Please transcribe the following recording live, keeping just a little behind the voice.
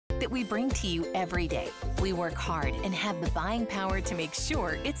that we bring to you every day. We work hard and have the buying power to make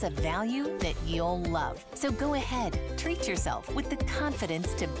sure it's a value that you'll love. So go ahead, treat yourself with the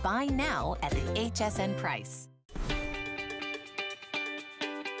confidence to buy now at the HSN price.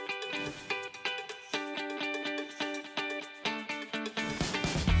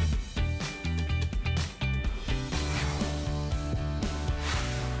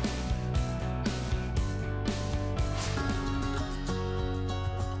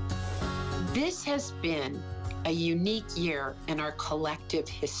 This has been a unique year in our collective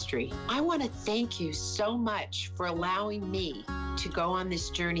history. I want to thank you so much for allowing me to go on this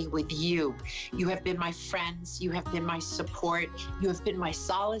journey with you. You have been my friends, you have been my support, you have been my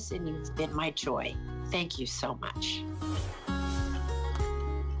solace, and you've been my joy. Thank you so much.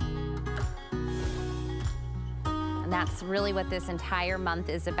 That's really what this entire month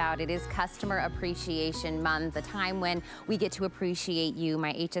is about. It is Customer Appreciation Month, a time when we get to appreciate you,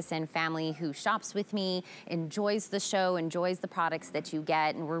 my HSN family who shops with me, enjoys the show, enjoys the products that you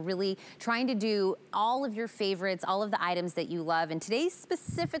get, and we're really trying to do all of your favorites, all of the items that you love. And today,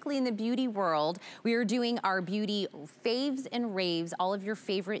 specifically in the beauty world, we are doing our beauty faves and raves, all of your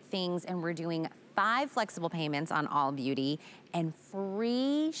favorite things, and we're doing 5 flexible payments on all beauty and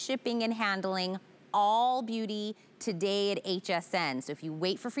free shipping and handling, all beauty today at HSN. So if you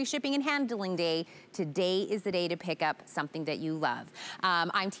wait for free shipping and handling day, today is the day to pick up something that you love.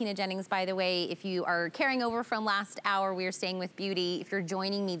 I'm Tina Jennings, by the way. If you are carrying over from last hour, we are staying with beauty. If you're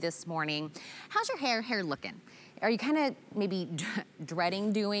joining me this morning, how's your hair looking? Are you kind of maybe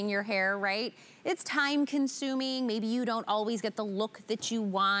dreading doing your hair, right? It's time consuming. Maybe you don't always get the look that you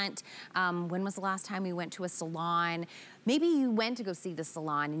want. When was the last time we went to a salon? Maybe you went to go see the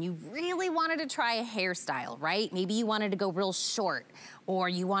salon and you really wanted to try a hairstyle, right? Maybe you wanted to go real short, or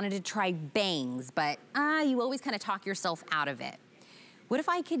you wanted to try bangs, but you always kind of talk yourself out of it. What if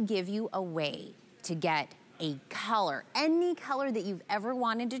I could give you a way to get a color, any color that you've ever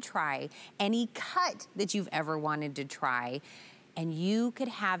wanted to try, any cut that you've ever wanted to try, and you could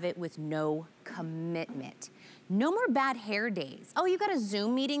have it with no commitment? No more bad hair days. Oh, you got a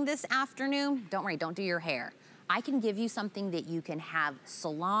Zoom meeting this afternoon? Don't worry, don't do your hair. I can give you something that you can have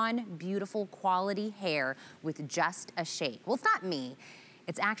salon, beautiful, quality hair with just a shake. Well, it's not me.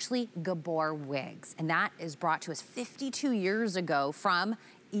 It's actually Gabor Wigs, and that is brought to us 52 years ago from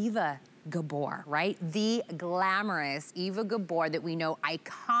Eva Gabor, right? The glamorous Eva Gabor that we know,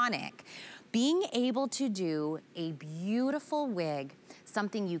 iconic. Being able to do a beautiful wig,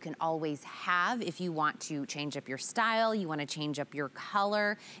 something you can always have if you want to change up your style, you want to change up your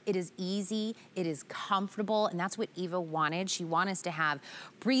color. It is easy, it is comfortable, and that's what Eva wanted. She wanted us to have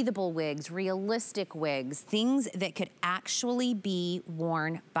breathable wigs, realistic wigs, things that could actually be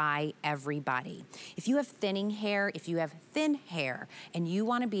worn by everybody. If you have thinning hair, if you have thin hair, and you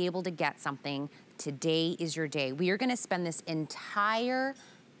want to be able to get something, today is your day. We are going to spend this entire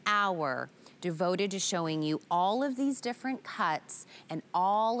hour devoted to showing you all of these different cuts and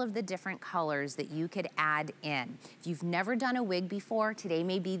all of the different colors that you could add in. If you've never done a wig before, today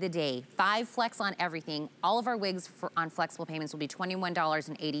may be the day. 5 flex on everything. All of our wigs on flexible payments will be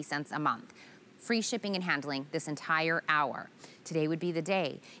 $21.80 a month. Free shipping and handling this entire hour. Today would be the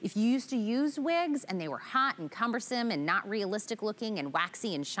day. If you used to use wigs and they were hot and cumbersome and not realistic looking and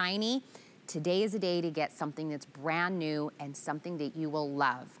waxy and shiny, today is a day to get something that's brand new and something that you will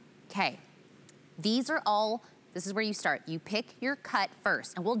love. Okay. These are all, this is where you start. You pick your cut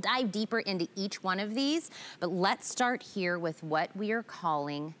first, and we'll dive deeper into each one of these, but let's start here with what we are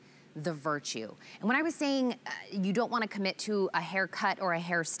calling the virtue. And when I was saying you don't want to commit to a haircut or a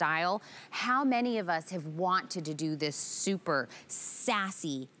hairstyle, how many of us have wanted to do this super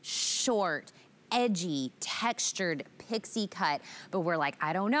sassy, short, edgy, textured pixie cut, but we're like,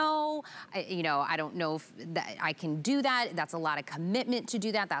 I don't know, I don't know if I can do that. That's a lot of commitment to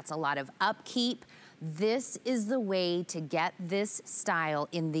do that. That's a lot of upkeep. This is the way to get this style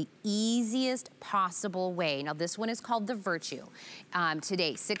in the easiest possible way. Now, this one is called the Virtue.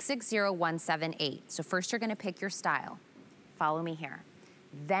 Today, 660178. So first you're gonna pick your style. Follow me here.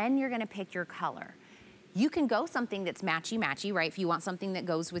 Then you're gonna pick your color. You can go something that's matchy-matchy, right? If you want something that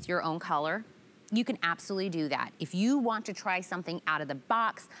goes with your own color, you can absolutely do that. If you want to try something out of the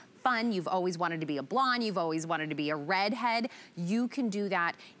box, fun, you've always wanted to be a blonde, you've always wanted to be a redhead, you can do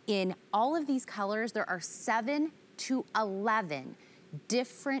that. In all of these colors, there are 7 to 11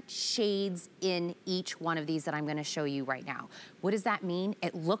 different shades in each one of these that I'm gonna show you right now. What does that mean?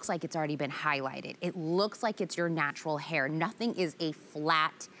 It looks like it's already been highlighted. It looks like it's your natural hair. Nothing is a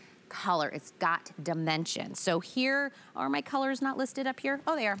flat color. It's got dimension. So here, are my colors not listed up here?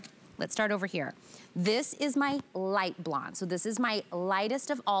 Oh, they are. let's start over here. This is my light blonde. So this is my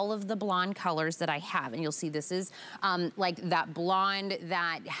lightest of all of the blonde colors that I have. And you'll see this is like that blonde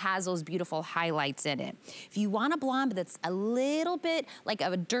that has those beautiful highlights in it. If you want a blonde that's a little bit like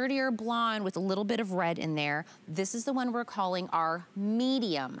a dirtier blonde with a little bit of red in there, this is the one we're calling our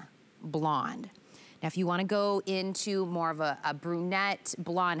medium blonde. Now, if you want to go into more of a brunette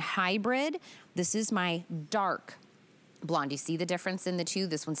blonde hybrid, this is my dark blonde. You see the difference in the two?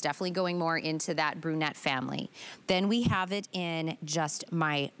 This one's definitely going more into that brunette family. Then we have it in just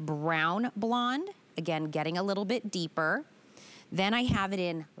my brown blonde, again, getting a little bit deeper. Then I have it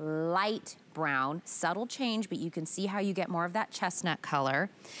in light brown, subtle change, but you can see how you get more of that chestnut color.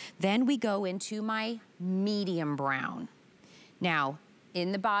 Then we go into my medium brown. Now,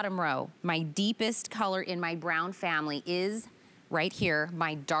 in the bottom row, my deepest color in my brown family is right here,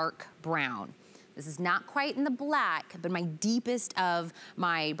 my dark brown. This is not quite in the black, but my deepest of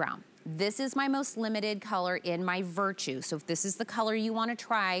my brown. This is my most limited color in my Virtue. So if this is the color you want to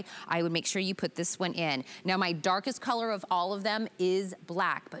try, I would make sure you put this one in. Now my darkest color of all of them is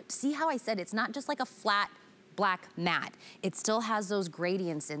black, but see how I said it's not just like a flat black matte. It still has those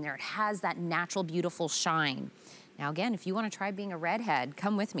gradients in there. It has that natural, beautiful shine. Now again, if you want to try being a redhead,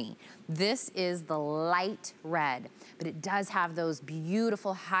 come with me. This is the light red, but it does have those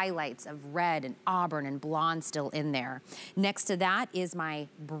beautiful highlights of red and auburn and blonde still in there. Next to that is my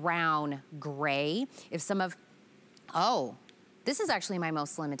brown gray. If some of, oh, this is actually my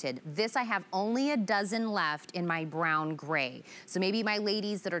most limited. This I have only a dozen left in my brown gray. So maybe my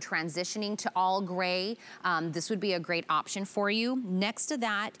ladies that are transitioning to all gray, this would be a great option for you. Next to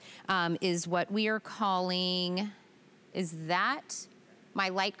that is what we are calling, is that my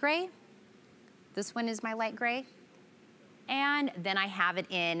light gray? This one is my light gray. And then I have it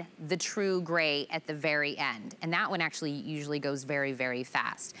in the true gray at the very end. And that one actually usually goes very, very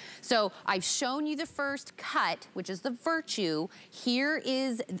fast. So I've shown you the first cut, which is the Virtue. Here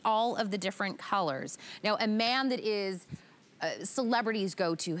is all of the different colors. Now, a man that is celebrities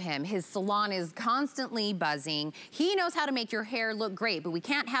go to him. His salon is constantly buzzing. He knows how to make your hair look great, but we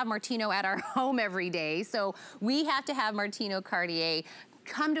can't have Martino at our home every day. So we have to have Martino Cartier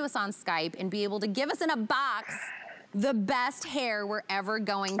come to us on Skype and be able to give us in a box the best hair we're ever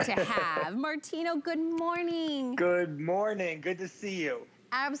going to have. Martino, good morning. Good morning. Good to see you.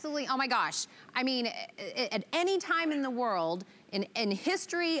 Absolutely. Oh my gosh. I mean, at any time in the world, in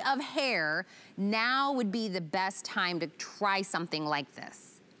history of hair, now would be the best time to try something like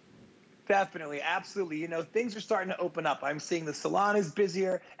this. Definitely, absolutely. You know, things are starting to open up. I'm seeing the salon is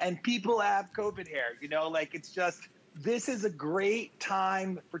busier and people have COVID hair, you know, like it's just, this is a great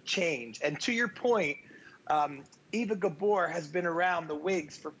time for change. And to your point, Eva Gabor has been around the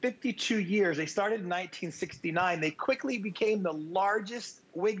wigs for 52 years. They started in 1969. They quickly became the largest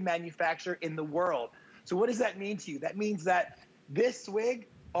wig manufacturer in the world. So what does that mean to you? That means that this wig,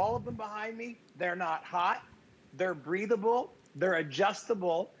 all of them behind me, they're not hot, they're breathable, they're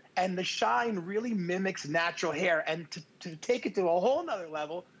adjustable, and the shine really mimics natural hair. And to take it to a whole nother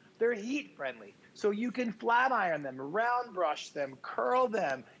level, they're heat friendly. So you can flat iron them, round brush them, curl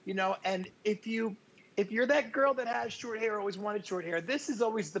them, you know, and if you're that girl that has short hair, always wanted short hair, this is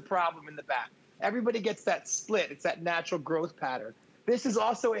always the problem in the back. Everybody gets that split. It's that natural growth pattern. This is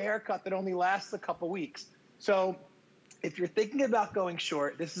also a haircut that only lasts a couple weeks. So if you're thinking about going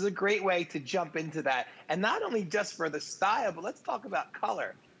short, this is a great way to jump into that. And not only just for the style, but let's talk about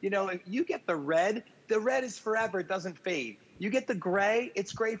color. You know, if you get the red is forever. It doesn't fade. You get the gray,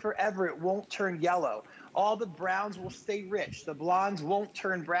 it's gray forever. It won't turn yellow. All the browns will stay rich. The blondes won't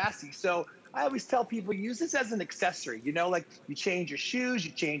turn brassy. So I always tell people, use this as an accessory. You know, like you change your shoes,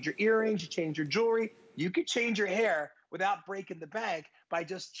 you change your earrings, you change your jewelry. You could change your hair without breaking the bank by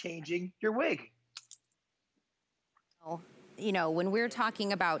just changing your wig. You know, when we're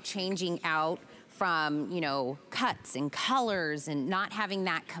talking about changing out from, you know, cuts and colors and not having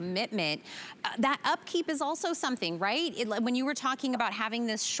that commitment, that upkeep is also something, right? When you were talking about having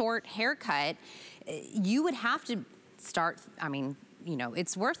this short haircut, you would have to start, I mean, you know,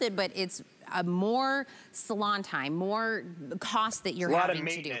 it's worth it, but it's more salon time, more cost that you're having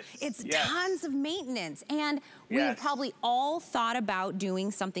to do. It's tons of maintenance. And we've probably all thought about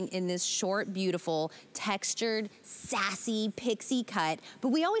doing something in this short, beautiful, textured, sassy, pixie cut, but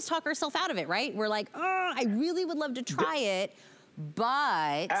we always talk ourselves out of it, right? We're like, oh, I really would love to try it,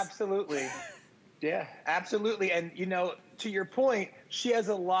 but... Absolutely. Yeah, absolutely. And, you know, to your point, she has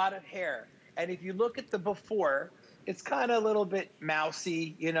a lot of hair. And if you look at the before, it's kind of a little bit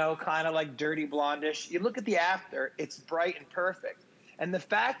mousy, you know, kind of like dirty blondish. You look at the after, it's bright and perfect. And the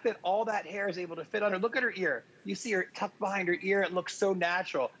fact that all that hair is able to fit on her, look at her ear. You see her tucked behind her ear. It looks so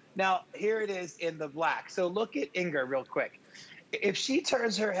natural. Now, here it is in the black. So look at Inger real quick. If she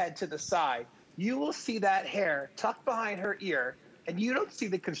turns her head to the side, you will see that hair tucked behind her ear, and you don't see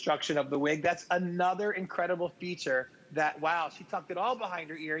the construction of the wig. That's another incredible feature that, wow, she tucked it all behind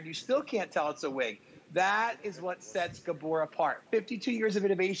her ear, and you still can't tell it's a wig. That is what sets Gabor apart. 52 years of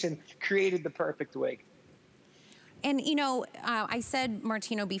innovation created the perfect wig. And you know, I said,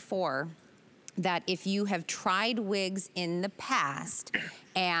 Martino, before, that if you have tried wigs in the past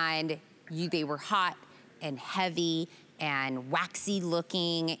and they were hot and heavy and waxy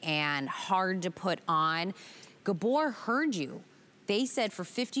looking and hard to put on, Gabor heard you. They said for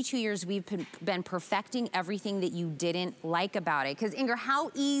 52 years, we've been perfecting everything that you didn't like about it. Because Inger,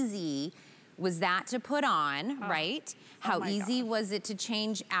 how easy was that to put on, right? How easy was it to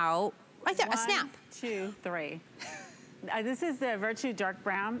change out? I thought a snap. 1, 2, 3. This is the Virtue Dark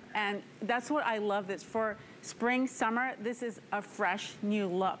Brown, and that's what I love. This for spring, summer, this is a fresh new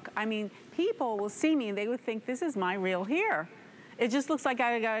look. I mean, people will see me and they would think this is my real hair. It just looks like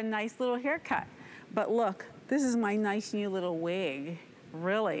I got a nice little haircut. But look, this is my nice new little wig,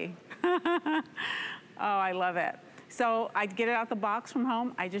 really. Oh, I love it. So I get it out the box from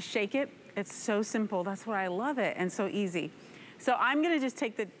home, I just shake it. It's so simple, that's why I love it, and so easy. So I'm gonna just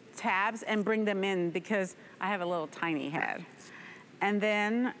take the tabs and bring them in because I have a little tiny head. And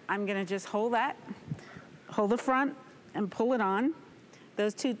then I'm gonna just hold the front and pull it on.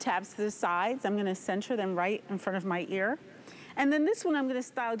 Those 2 tabs to the sides, I'm gonna center them right in front of my ear. And then this one I'm gonna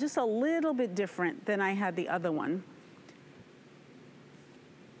style just a little bit different than I had the other one.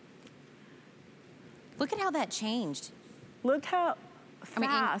 Look at how that changed. Look how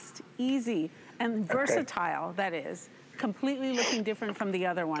fast, easy, and versatile that is. Completely looking different from the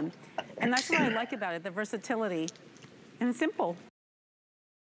other one. And that's what I like about it, the versatility. And it's simple.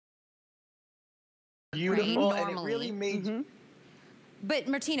 Beautiful, and it really made But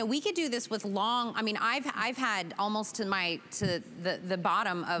Martina, we could do this with long, I mean, I've had almost to the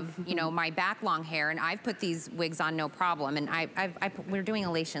bottom of, you know, my back long hair, and I've put these wigs on no problem. And we're doing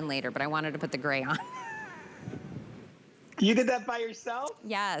elation later, but I wanted to put the gray on. You did that by yourself?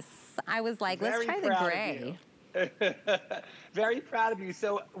 Yes, I was like, let's try the gray. Very proud of you.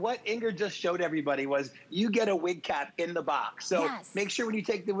 So what Inger just showed everybody was you get a wig cap in the box. So make sure when you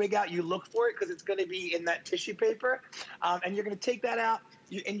take the wig out, you look for it because it's going to be in that tissue paper. And you're going to take that out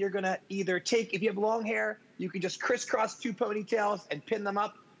and you're going to either take, if you have long hair, you can just crisscross 2 ponytails and pin them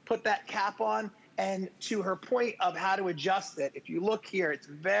up, put that cap on. And to her point of how to adjust it, if you look here, it's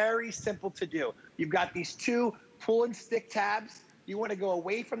very simple to do. You've got these 2 pull and stick tabs. You want to go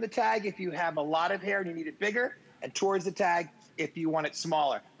away from the tag if you have a lot of hair and you need it bigger, and towards the tag if you want it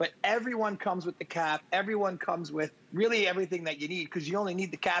smaller. But everyone comes with the cap. Everyone comes with really everything that you need because you only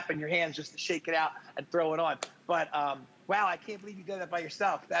need the cap in your hands just to shake it out and throw it on. But wow, I can't believe you did that by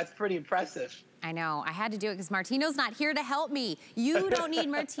yourself. That's pretty impressive. I know, I had to do it because Martino's not here to help me. You don't need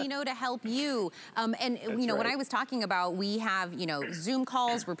Martino to help you. And you know, when I was talking about, we have, you know, Zoom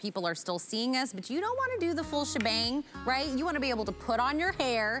calls where people are still seeing us, but you don't want to do the full shebang, right? You want to be able to put on your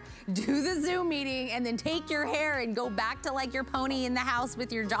hair, do the Zoom meeting, and then take your hair and go back to like your pony in the house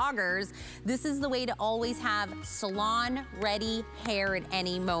with your joggers. This is the way to always have salon-ready hair at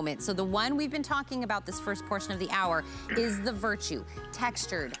any moment. So the one we've been talking about this first portion of the hour is the Virtue.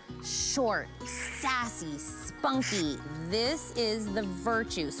 Textured, short, sassy, spunky. This is the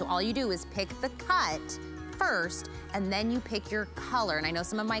Virtue. So all you do is pick the cut first, and then you pick your color. And I know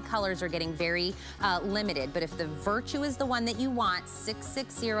some of my colors are getting very limited, but if the Virtue is the one that you want,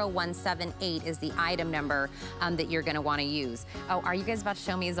 660178 is the item number that you're gonna wanna use. Oh, are you guys about to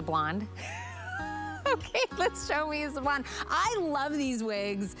show me as a blonde? Okay, let's show me as a blonde. I love these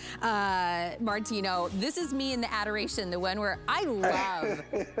wigs, Martino. This is me in the adoration, the one where I love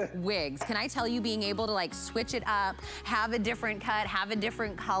wigs. Can I tell you, being able to like switch it up, have a different cut, have a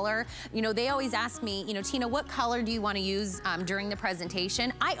different color. You know, they always ask me, you know, Tina, what color do you want to use during the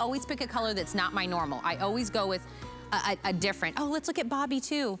presentation? I always pick a color that's not my normal. I always go with a different. Oh, let's look at Bobby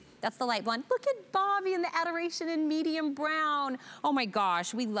too. That's the light blonde. Look at Bobby in the adoration in medium brown. Oh my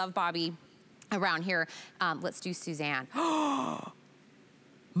gosh, we love Bobby around here. Let's do Suzanne.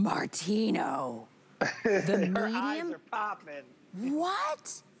 Martino. The medium. Her eyes are popping.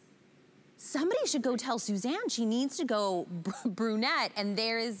 What? Somebody should go tell Suzanne she needs to go brunette. And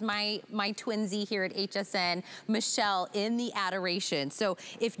there is my twinsy here at HSN, Michelle, in the adoration. So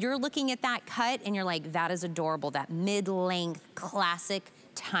if you're looking at that cut and you're like, that is adorable, that mid-length classic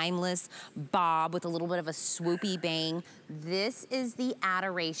timeless bob with a little bit of a swoopy bang, this is the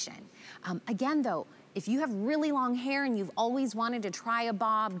adoration. Again though, if you have really long hair and you've always wanted to try a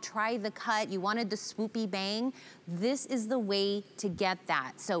bob, try the cut, you wanted the swoopy bang, this is the way to get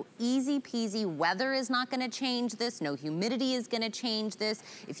that. So easy peasy, weather is not gonna change this, no humidity is gonna change this.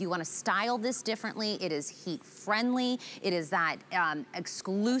 If you wanna style this differently, it is heat friendly. It is that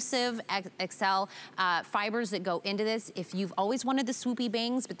exclusive XL fibers that go into this. If you've always wanted the swoopy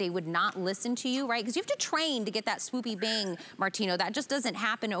bangs, but they would not listen to you, right? Because you have to train to get that swoopy bang, Martino. That just doesn't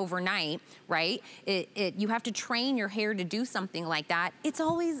happen overnight, right? You have to train your hair to do something like that. It's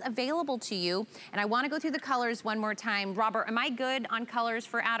always available to you. And I wanna go through the colors one more time. Robert, am I good on colors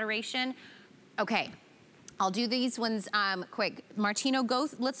for Adoration? Okay, I'll do these ones quick. Martino,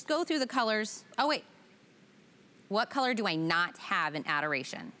 let's go through the colors. Oh wait, what color do I not have in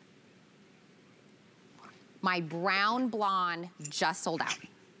Adoration? My brown blonde just sold out.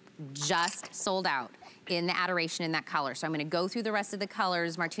 Just sold out in the Adoration in that color. So I'm gonna go through the rest of the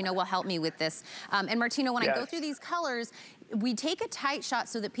colors. Martino will help me with this. And Martino, when I go through these colors, we take a tight shot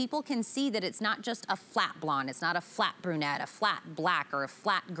so that people can see that it's not just a flat blonde, it's not a flat brunette, a flat black, or a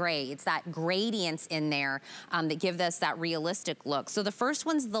flat gray. It's that gradients in there that give us that realistic look. So the first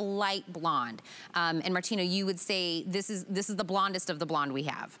one's the light blonde. And Martino, you would say this is the blondest of the blonde we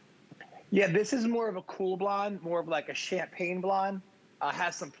have. Yeah, this is more of a cool blonde, more of like a champagne blonde.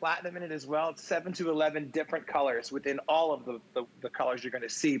 Has some platinum in it as well. It's 7 to 11 different colors within all of the colors you're going to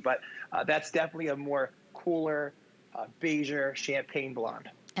see. But that's definitely a more cooler, beigeur champagne blonde.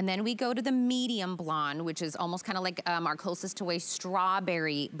 And then we go to the medium blonde, which is almost kind of like our closest to a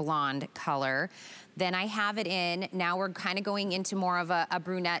strawberry blonde color. Then I have it in, now we're kind of going into more of a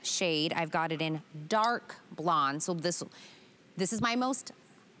brunette shade. I've got it in dark blonde. So this is my most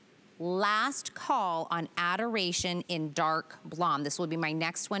last call on Adoration in dark blonde. This will be my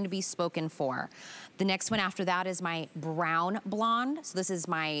next one to be spoken for. The next one after that is my brown blonde. So this is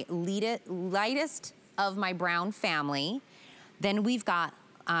my lightest of my brown family. Then we've got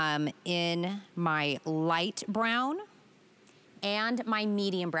in my light brown and my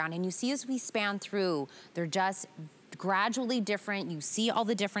medium brown. And you see as we span through, they're just gradually different. You see all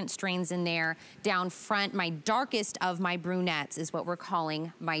the different strains in there. Down front, my darkest of my brunettes is what we're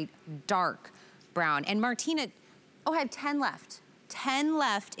calling my dark brown. And Martina, oh, I have 10 left. 10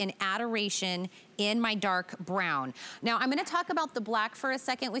 left in Adoration in my dark brown. Now, I'm gonna talk about the black for a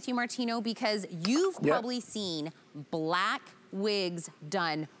second with you, Martino, because you've probably seen black wigs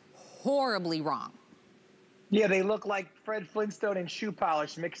done horribly wrong. Yeah, they look like Fred Flintstone and shoe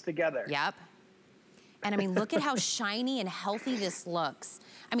polish mixed together. Yep. And I mean, look at how shiny and healthy this looks.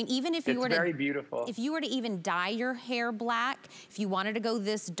 I mean, even if you were to— It's very beautiful. If you were to even dye your hair black, if you wanted to go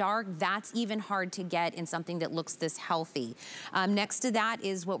this dark, that's even hard to get in something that looks this healthy. Next to that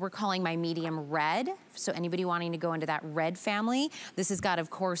is what we're calling my medium red. So anybody wanting to go into that red family, this has got,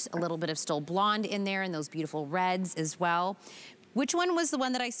 of course, a little bit of still blonde in there and those beautiful reds as well. Which one was the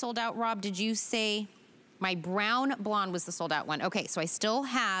one that I sold out, Rob? Did you say? My brown blonde was the sold out one. Okay, so I still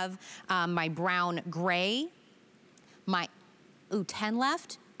have my brown gray, my, 10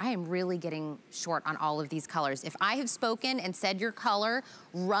 left. I am really getting short on all of these colors. If I have spoken and said your color,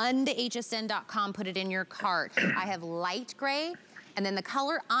 run to hsn.com, put it in your cart. I have light gray, and then the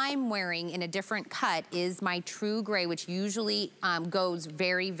color I'm wearing in a different cut is my true gray, which usually goes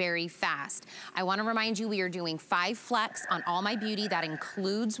very, very fast. I wanna remind you, we are doing 5 flex on all my beauty. That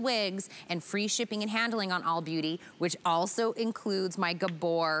includes wigs and free shipping and handling on all beauty, which also includes my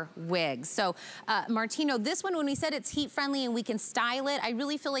Gabor wigs. So Martino, this one, when we said it's heat friendly and we can style it, I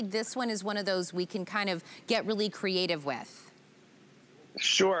really feel like this one is one of those we can kind of get really creative with.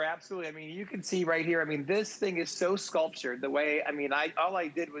 Sure, absolutely. I mean, you can see right here, I mean, this thing is so sculptured the way, I mean, all I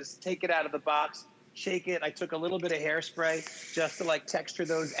did was take it out of the box, shake it. I took a little bit of hairspray just to like texture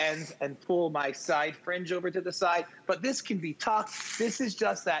those ends and pull my side fringe over to the side. But this can be tucked. This is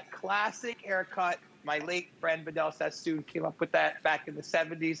just that classic haircut. My late friend Vidal Sassoon came up with that back in the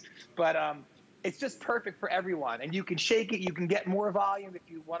 70s. But it's just perfect for everyone. And you can shake it. You can get more volume if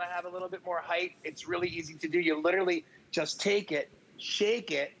you want to have a little bit more height. It's really easy to do. You literally just take it, shake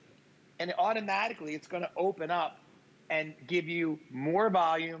it, and automatically it's going to open up and give you more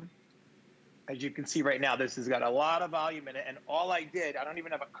volume. As you can see right now, this has got a lot of volume in it. And all I did, I don't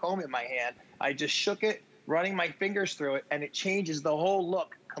even have a comb in my hand. I just shook it, running my fingers through it, and it changes the whole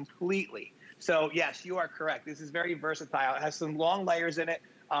look completely. So yes, you are correct. This is very versatile. It has some long layers in it,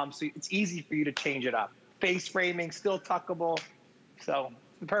 so it's easy for you to change it up. Face framing, still tuckable. So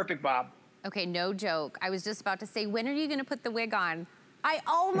perfect, Bob. Okay, no joke. I was just about to say, when are you gonna put the wig on? I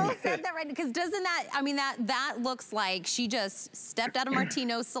almost said that right, because doesn't that, I mean, that looks like she just stepped out of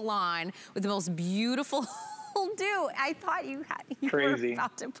Martino's salon with the most beautiful will do. I thought you were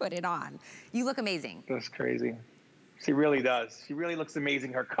about to put it on. You look amazing. That's crazy. She really does. She really looks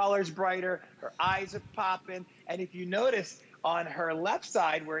amazing. Her color's brighter, her eyes are popping. And if you notice on her left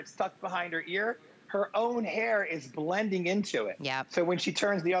side where it's tucked behind her ear, her own hair is blending into it. Yeah. So when she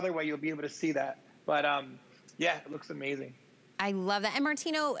turns the other way, you'll be able to see that. But yeah, it looks amazing. I love that. And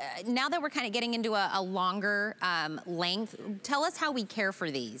Martino, now that we're kind of getting into a longer length, tell us how we care for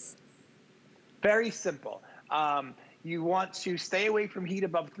these. Very simple. You want to stay away from heat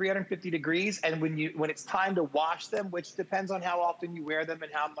above 350 degrees. And when it's time to wash them, which depends on how often you wear them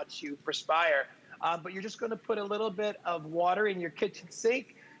and how much you perspire, but you're just going to put a little bit of water in your kitchen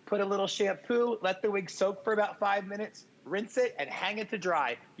sink, put a little shampoo, let the wig soak for about 5 minutes, rinse it, and hang it to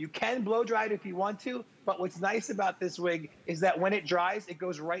dry. You can blow dry it if you want to, but what's nice about this wig is that when it dries, it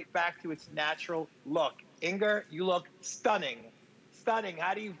goes right back to its natural look. Inger, you look stunning. Stunning.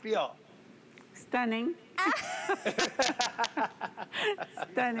 How do you feel? Stunning.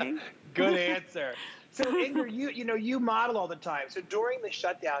 Stunning. Good answer. So Inger, you model all the time. So during the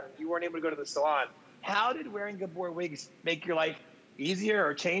shutdown, you weren't able to go to the salon. How did wearing Gabor wigs make your life easier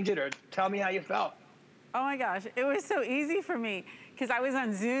or change it, or tell me how you felt? Oh my gosh, it was so easy for me because I was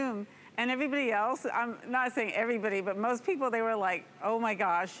on Zoom and everybody else, I'm not saying everybody, but most people, they were like, oh my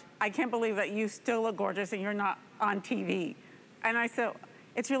gosh, I can't believe that you still look gorgeous and you're not on TV. And I said,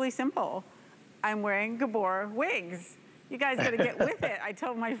 it's really simple. I'm wearing Gabor wigs. You guys gotta get with it. I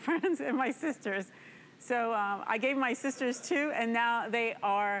told my friends and my sisters. So I gave my sisters two, and now they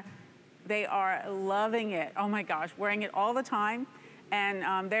are loving it. Oh my gosh, wearing it all the time,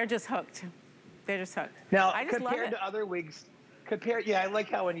 and they're just hooked. They're just hooked. Now, compared to other wigs, yeah, I like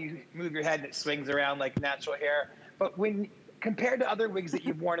how when you move your head and it swings around like natural hair, but when compared to other wigs that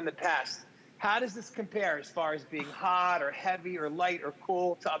you've worn in the past, how does this compare as far as being hot or heavy or light or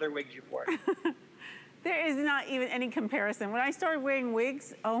cool to other wigs you've worn? There is not even any comparison. When I started wearing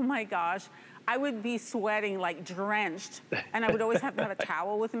wigs, oh my gosh, I would be sweating like drenched, and I would always have to have a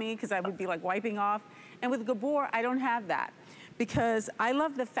towel with me because I would be like wiping off. And with Gabor, I don't have that because I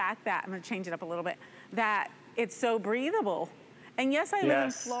love the fact that, I'm gonna change it up a little bit, that it's so breathable. And yes, I live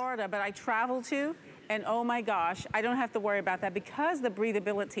in Florida, but I travel too. And oh my gosh, I don't have to worry about that because the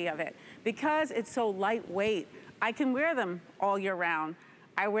breathability of it, because it's so lightweight. I can wear them all year round.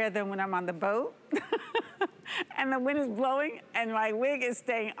 I wear them when I'm on the boat and the wind is blowing and my wig is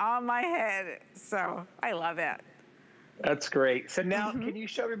staying on my head. So I love it. That's great. So now can you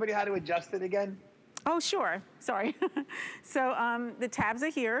show everybody how to adjust it again? Oh, sure. Sorry. So the tabs are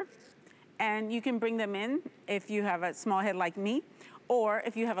here and you can bring them in if you have a small head like me, or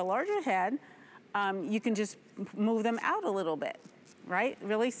if you have a larger head, you can just move them out a little bit, right?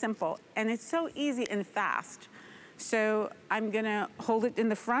 Really simple. And it's so easy and fast. So I'm gonna hold it in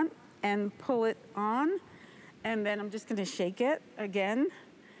the front and pull it on, and then I'm just gonna shake it again,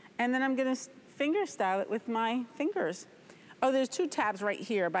 and then I'm gonna finger style it with my fingers. Oh, there's two tabs right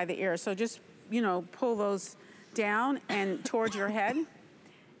here by the ear, so just, pull those down and towards your head.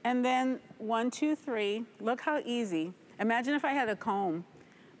 And then 1, 2, 3, look how easy. Imagine if I had a comb,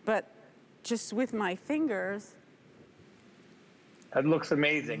 but just with my fingers. That looks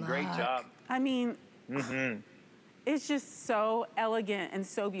amazing. Great job. I mean, it's just so elegant and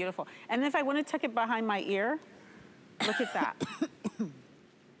so beautiful. And if I want to tuck it behind my ear, look at that.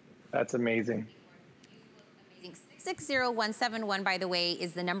 That's amazing. 60171, by the way,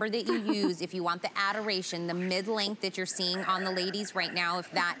 is the number that you use if you want the adoration, the mid-length that you're seeing on the ladies right now, if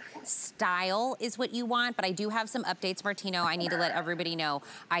that style is what you want. But I do have some updates, Martino. I need to let everybody know.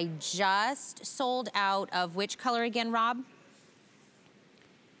 I just sold out of which color again, Rob?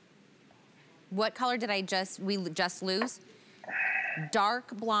 What color did we just lose?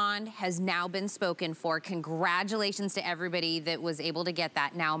 Dark blonde has now been spoken for. Congratulations to everybody that was able to get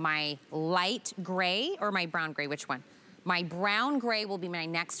that. Now my light gray or my brown gray, which one? My brown gray will be my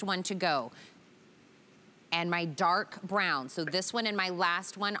next one to go. And my dark brown. So this one and my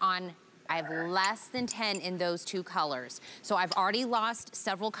last one on, I have less than 10 in those two colors. So I've already lost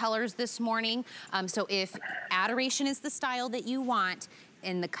several colors this morning. So if adoration is the style that you want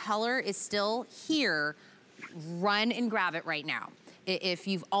and the color is still here, run and grab it right now. If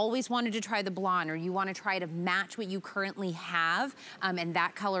you've always wanted to try the blonde or you want to try to match what you currently have, and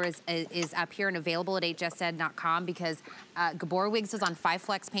that color is up here and available at hsn.com because Gabor Wigs is on 5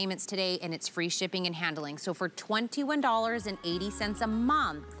 flex payments today and it's free shipping and handling. So for $21.80 a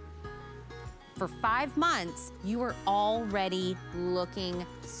month, for 5 months, you are already looking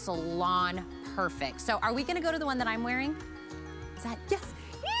salon perfect. So are we gonna go to the one that I'm wearing? Is that, yes,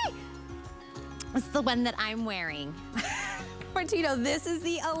 it's the one that I'm wearing. Martino, this is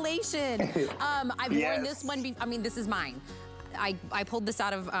the Elation. I've worn this one, I mean, this is mine. I pulled this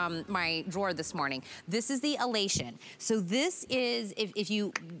out of my drawer this morning. This is the Elation. So this is, if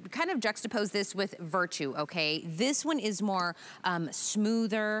you kind of juxtapose this with Virtue, okay, this one is more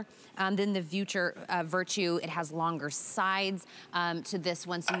smoother than the Virtue. It has longer sides to this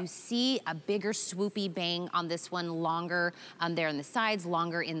one. So you see a bigger swoopy bang on this one, longer there on the sides,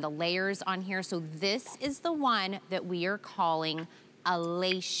 longer in the layers on here. So this is the one that we are calling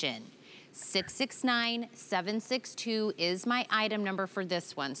Elation. 669762 is my item number for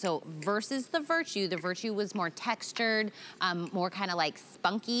this one. So versus the Virtue was more textured, more kind of like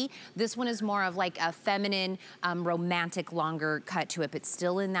spunky. This one is more of like a feminine, romantic, longer cut to it, but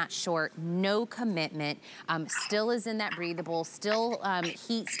still in that short, no commitment, still is in that breathable, still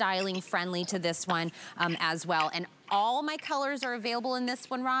heat styling friendly to this one as well. And all my colors are available in this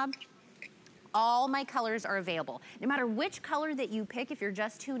one, Rob. All my colors are available. No matter which color that you pick, if you're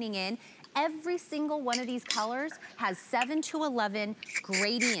just tuning in, every single one of these colors has 7 to 11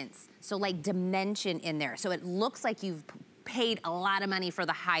 gradients. So like dimension in there. So it looks like you've paid a lot of money for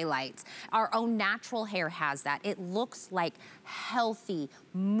the highlights. Our own natural hair has that. It looks like healthy,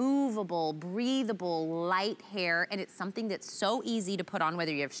 movable, breathable, light hair, and it's something that's so easy to put on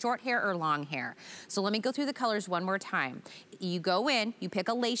whether you have short hair or long hair. So let me go through the colors one more time. You go in, you pick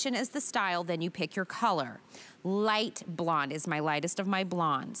Elation as the style, then you pick your color. Light blonde is my lightest of my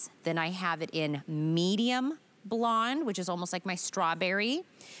blondes. Then I have it in medium blonde, which is almost like my strawberry.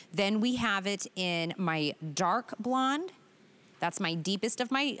 Then we have it in my dark blonde. That's my deepest of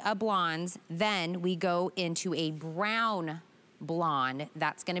my blondes. Then we go into a brown blonde.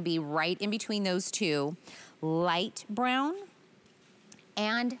 That's gonna be right in between those two. Light brown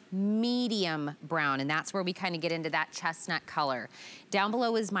and medium brown, and that's where we kind of get into that chestnut color. Down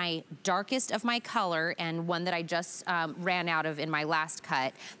below is my darkest of my color and one that I just ran out of in my last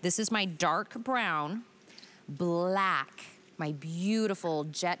cut. This is my dark brown. Black, my beautiful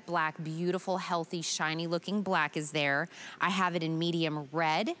jet black, beautiful, healthy, shiny looking black is there. I have it in medium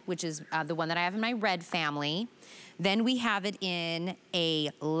red, which is the one that I have in my red family. Then we have it in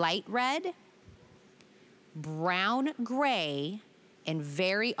a light red, brown gray, and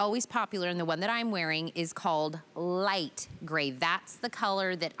very always popular, and the one that I'm wearing is called light gray. That's the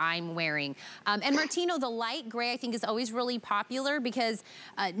color that I'm wearing. And Martino, the light gray I think is always really popular because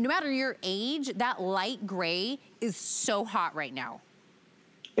no matter your age, that light gray is so hot right now.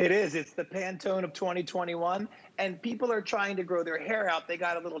 It is. It's the Pantone of 2021, and people are trying to grow their hair out. They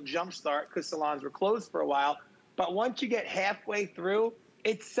got a little jump start because salons were closed for a while, but once you get halfway through,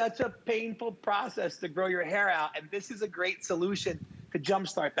 it's such a painful process to grow your hair out, and this is a great solution to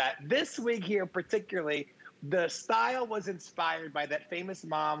jumpstart that. This wig here particularly, the style was inspired by that famous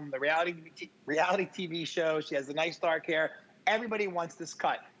mom, the reality TV show. She has the nice dark hair. Everybody wants this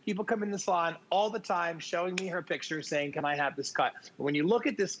cut. People come in the salon all the time showing me her picture saying, can I have this cut? But when you look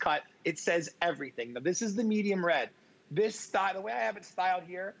at this cut, it says everything. Now, this is the medium red. This style, the way I have it styled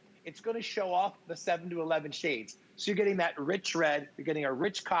here, it's going to show off the 7 to 11 shades. So you're getting that rich red, you're getting a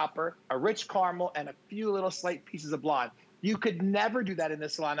rich copper, a rich caramel, and a few little slight pieces of blonde. You could never do that in the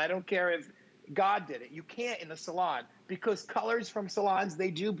salon. I don't care if God did it. You can't in the salon because colors from salons,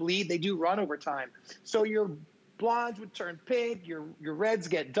 they do bleed, they do run over time. So your blondes would turn pink, your reds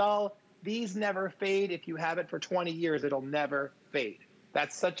get dull. These never fade. If you have it for 20 years, it'll never fade.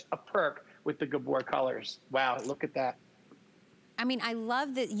 That's such a perk with the Gabor colors. Wow, look at that. I mean, I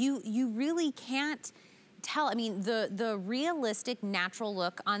love that you really can't tell. I mean, the realistic natural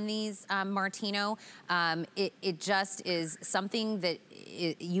look on these, Martino, it just is something that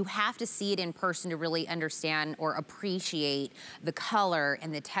you have to see it in person to really understand or appreciate the color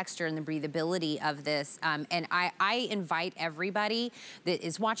and the texture and the breathability of this. And I invite everybody that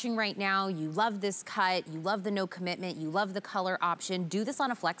is watching right now, you love this cut, you love the no commitment, you love the color option, do this on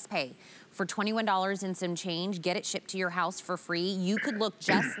a flex pay. For $21 and some change, get it shipped to your house for free. You could look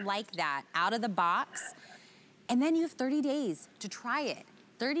just like that out of the box. And then you have 30 days to try it.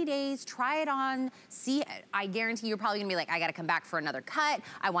 30 days, try it on, see, I guarantee you're probably gonna be like, I gotta come back for another cut,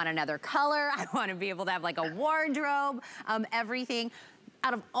 I want another color, I wanna be able to have like a wardrobe, everything.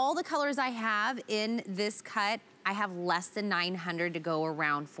 Out of all the colors I have in this cut, I have less than 900 to go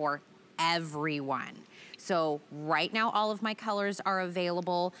around for everyone. So right now, all of my colors are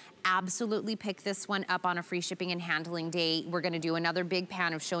available. Absolutely pick this one up on a free shipping and handling day. We're gonna do another big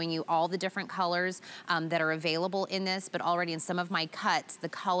pan of showing you all the different colors that are available in this, but already in some of my cuts, the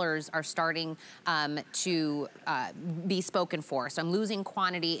colors are starting to be spoken for. So I'm losing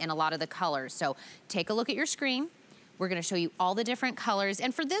quantity in a lot of the colors. So take a look at your screen. We're gonna show you all the different colors.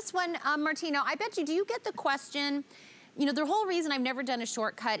 And for this one, Martino, I bet you, do you get the question, You know, the whole reason I've never done a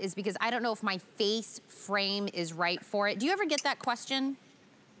shortcut is because I don't know if my face frame is right for it. Do you ever get that question?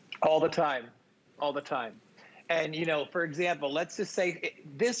 All the time, all the time. And, you know, for example, let's just say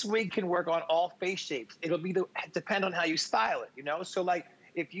this wig can work on all face shapes. It'll depend on how you style it, you know? So like,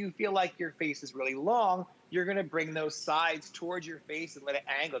 if you feel like your face is really long, you're gonna bring those sides towards your face and let it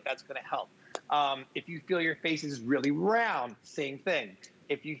angle. That's gonna help. If you feel your face is really round, same thing.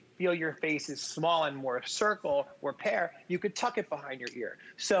 If you feel your face is small and more circle or pear, you could tuck it behind your ear.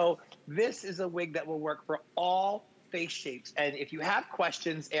 So this is a wig that will work for all face shapes. And if you have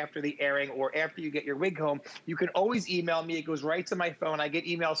questions after the airing or after you get your wig home, you can always email me. It goes right to my phone. I get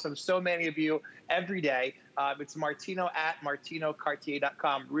emails from so many of you every day. It's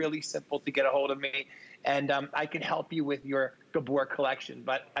martino@martinocartier.com. Really simple to get a hold of me. And I can help you with your Gabor collection.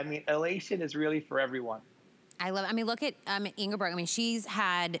 But I mean, elation is really for everyone. I love it. I mean, look at Ingeborg. I mean, she's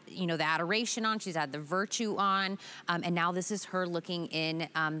had, you know, the adoration on, she's had the virtue on, and now this is her looking in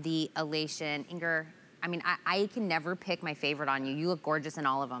the elation. Inger, I mean, I can never pick my favorite on you. You look gorgeous in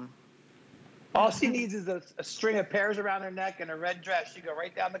all of them. All she needs is a string of pears around her neck and a red dress. She go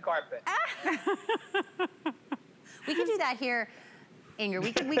right down the carpet. We can do that here, Inger.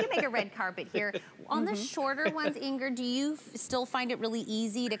 We can make a red carpet here. On the shorter ones, Inger, do you still find it really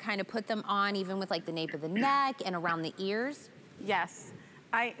easy to kind of put them on even with like the nape of the neck and around the ears? Yes.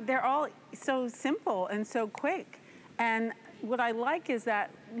 They're all so simple and so quick. And what I like is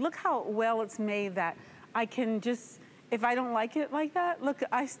that, look how well it's made that I can just, if I don't like it like that, look,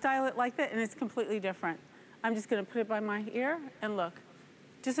 I style it like that and it's completely different. I'm just gonna put it by my ear and look,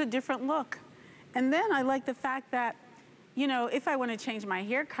 just a different look. And then I like the fact that, you know, if I want to change my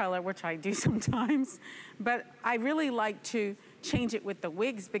hair color, which I do sometimes, but I really like to change it with the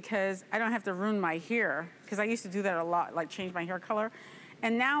wigs because I don't have to ruin my hair, because I used to do that a lot, like change my hair color.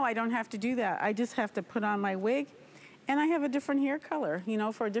 And now I don't have to do that. I just have to put on my wig and I have a different hair color, you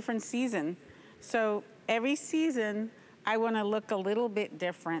know, for a different season. So every season, I want to look a little bit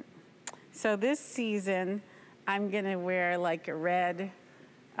different. So this season, I'm going to wear like a red,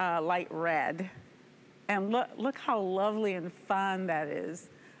 light red. And look how lovely and fun that is.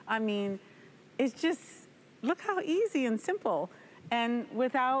 I mean, it's just, look how easy and simple. And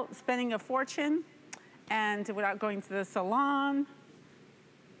without spending a fortune and without going to the salon.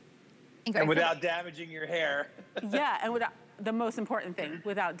 And without damaging your hair. Yeah, and without, the most important thing,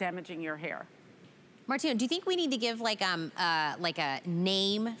 without damaging your hair. Martino, do you think we need to give like a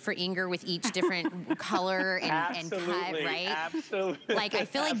name for Inger with each different color and cut, right? Absolutely. Like, I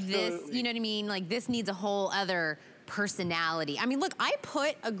feel like this, you know what I mean? Like, this needs a whole other personality. I mean, look, I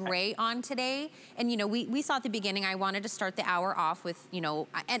put a gray on today, and you know, we saw at the beginning, I wanted to start the hour off with, you know,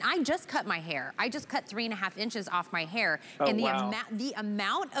 and I just cut my hair. I just cut 3.5 inches off my hair. Oh, and wow. the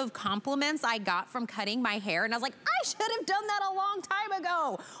amount of compliments I got from cutting my hair, and I was like, I should have done that a long time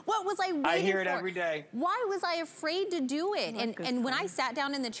ago. What was I waiting for? I hear it every day. Why was I afraid to do it? And when I sat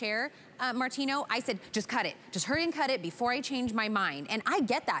down in the chair, Martino, I said, just cut it. Just hurry and cut it before I change my mind. And I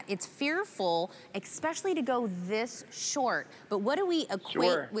get that. It's fearful, especially to go this short. But what do we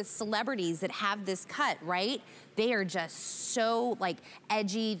equate with celebrities that have this cut, right? They are just so like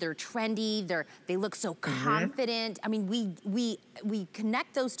edgy, they're trendy, they look so confident. I mean, we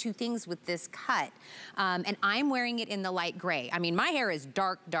connect those two things with this cut. And I'm wearing it in the light gray. I mean, my hair is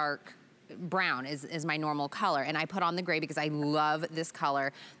dark brown is my normal color. And I put on the gray because I love this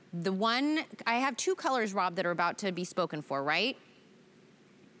color. The one, I have two colors, Rob, that are about to be spoken for, right?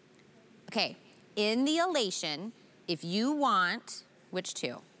 Okay, in the elation, if you want, which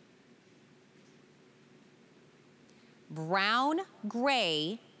two? Brown,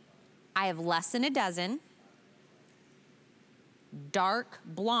 gray, I have less than a dozen. Dark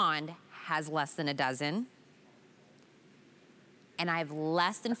blonde has less than a dozen. And I have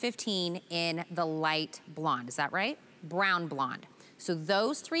less than 15 in the light blonde, is that right? Brown blonde. So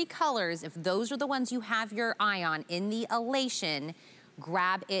those three colors, if those are the ones you have your eye on in the elation,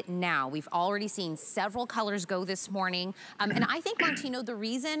 grab it now. We've already seen several colors go this morning. And I think, Martino, the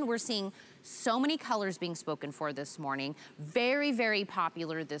reason we're seeing so many colors being spoken for this morning, very, very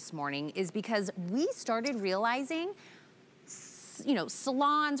popular this morning, is because we started realizing, you know,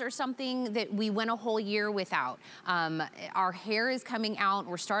 salons or something that we went a whole year without. Our hair is coming out,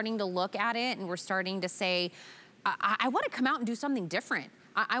 we're starting to look at it and we're starting to say, I want to come out and do something different.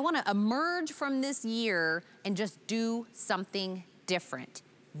 I want to emerge from this year and just do something different.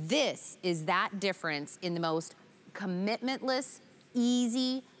 This is that difference in the most commitmentless,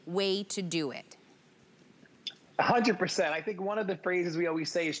 easy way to do it. 100%. I think one of the phrases we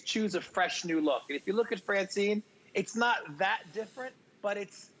always say is choose a fresh new look. And if you look at Francine, it's not that different, but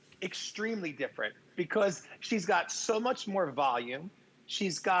it's extremely different because she's got so much more volume.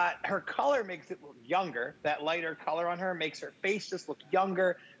 She's got, her color makes it look younger. That lighter color on her makes her face just look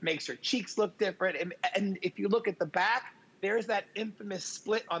younger, makes her cheeks look different. And if you look at the back, there's that infamous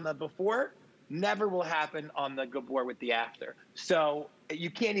split on the before. Never will happen on the Gabor with the after. So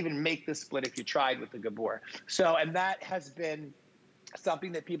you can't even make the split if you tried with the Gabor. So, and that has been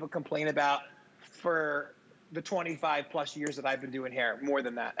something that people complain about for the 25 plus years that I've been doing hair, more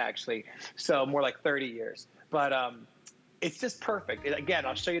than that actually. So more like 30 years. But it's just perfect. And again,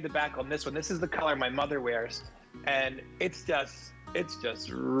 I'll show you the back on this one. This is the color my mother wears. And it's just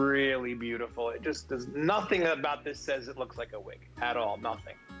really beautiful. It just does, nothing about this says it looks like a wig at all,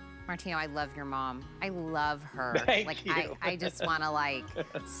 nothing. Martino, I love your mom. I love her. Thank you. I just want to like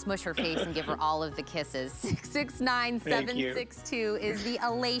smush her face and give her all of the kisses. 669762 is the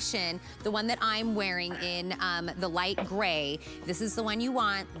Elation, the one that I'm wearing in the light gray. This is the one you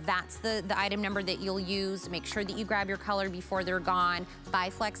want. That's the item number that you'll use. Make sure that you grab your color before they're gone.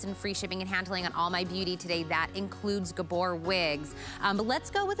 5 flex and free shipping and handling on all my beauty today. That includes Gabor Wigs. But let's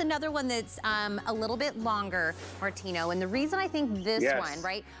go with another one that's a little bit longer, Martino. And the reason I think this one,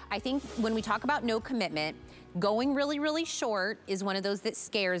 right? I think when we talk about no commitment, going really, really short is one of those that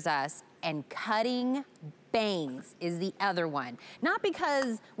scares us, and cutting bangs is the other one. Not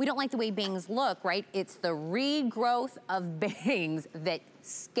because we don't like the way bangs look, right? It's the regrowth of bangs that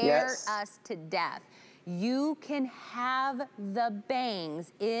scare us to death. You can have the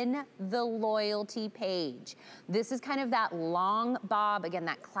bangs in the loyalty page. This is kind of that long bob, again,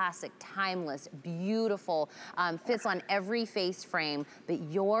 that classic, timeless, beautiful, fits on every face frame, but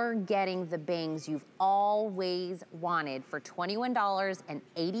you're getting the bangs you've always wanted for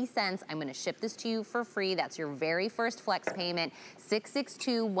 $21.80. I'm gonna ship this to you for free. That's your very first flex payment,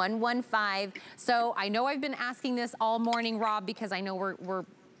 662-115. So I know I've been asking this all morning, Rob, because I know we're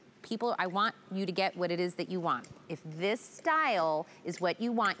people, I want you to get what it is that you want. If this style is what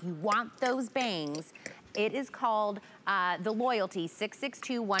you want those bangs, it is called the Loyalty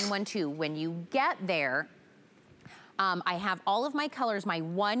 662-112. When you get there, I have all of my colors. My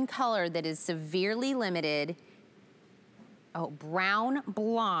one color that is severely limited, brown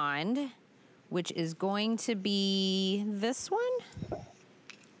blonde, which is going to be this one.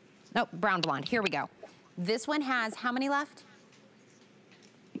 Nope, brown blonde, here we go. This one has how many left?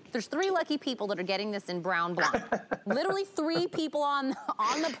 There's 3 lucky people that are getting this in brown blonde. Literally 3 people on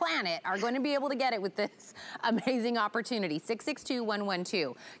the planet are going to be able to get it with this amazing opportunity.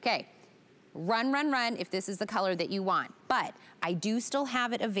 662-112. Okay, run, run, run if this is the color that you want. But I do still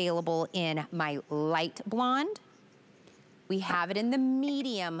have it available in my light blonde. We have it in the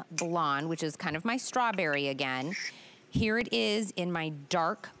medium blonde, which is kind of my strawberry again. Here it is in my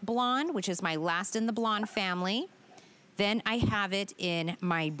dark blonde, which is my last in the blonde family. Then I have it in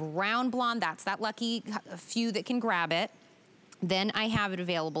my brown blonde. That's that lucky few that can grab it. Then I have it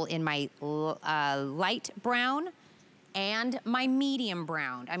available in my light brown and my medium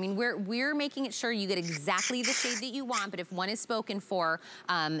brown. I mean, we're making it sure you get exactly the shade that you want, but if one is spoken for,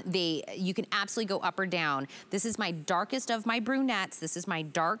 you can absolutely go up or down. This is my darkest of my brunettes. This is my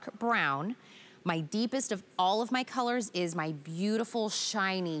dark brown. My deepest of all of my colors is my beautiful,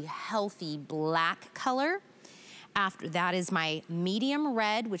 shiny, healthy black color. After that is my medium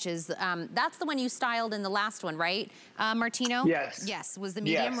red, which is, that's the one you styled in the last one, right, Martino? Yes. Yes, was the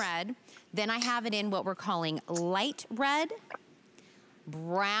medium red. Then I have it in what we're calling light red,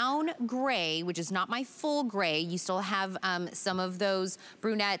 brown gray, which is not my full gray. You still have some of those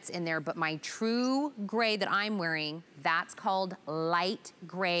brunettes in there, but my true gray that I'm wearing, that's called light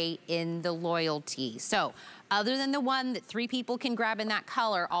gray in the Loyalty. So other than the one that 3 people can grab in that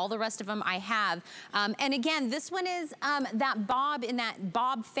color, all the rest of them I have. And again, this one is that bob in that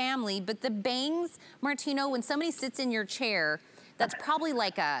bob family, but the bangs, Martino, when somebody sits in your chair, that's probably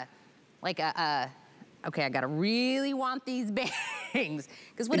like a okay, I gotta really want these bangs.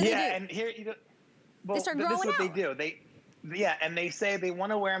 Because what do they do? Yeah, and here, well, they start growing this is what out. they do. And they say they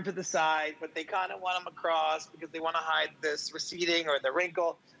want to wear them to the side, but they kind of want them across because they want to hide this receding or the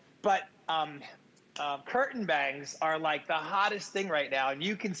wrinkle. But curtain bangs are like the hottest thing right now, and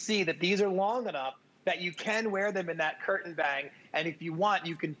you can see that these are long enough that you can wear them in that curtain bang. And if you want,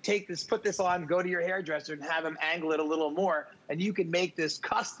 you can take this, put this on, go to your hairdresser and have them angle it a little more, and you can make this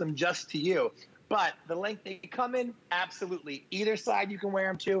custom just to you. But the length they come in, absolutely. Either side you can wear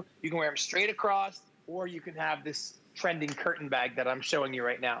them to. You can wear them straight across, or you can have this trending curtain bag that I'm showing you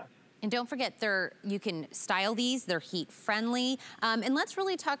right now. And don't forget, you can style these, they're heat friendly. And let's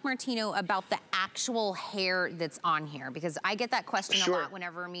really talk, Martino, about the actual hair that's on here, because I get that question a lot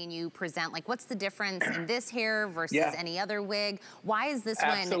whenever me and you present, like, what's the difference in this hair versus any other wig? Why is this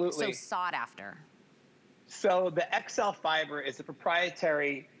one so sought after? So the XL fiber is a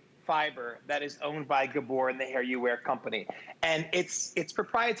proprietary fiber that is owned by Gabor and the Hair You Wear company. And it's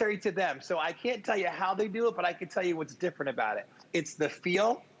proprietary to them. So I can't tell you how they do it, but I can tell you what's different about it. It's the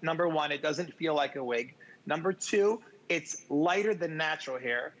feel. Number one, it doesn't feel like a wig. Number two, it's lighter than natural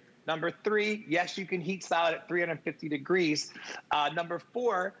hair. Number three, yes, you can heat style it at 350 degrees. Number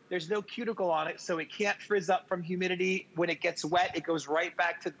four, there's no cuticle on it, so it can't frizz up from humidity. When it gets wet, it goes right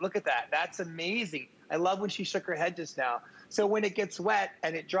back to, look at that. That's amazing. I love when she shook her head just now. So when it gets wet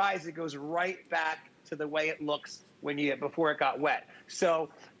and it dries, it goes right back to the way it looks before it got wet. So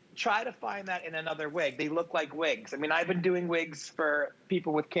try to find that in another wig. They look like wigs. I mean, I've been doing wigs for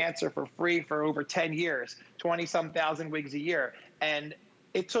people with cancer for free for over 10 years, 20-some thousand wigs a year. And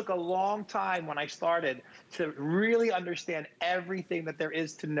it took a long time when I started to really understand everything that there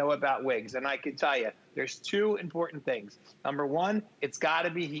is to know about wigs. And I can tell you, there's two important things. Number one, it's got to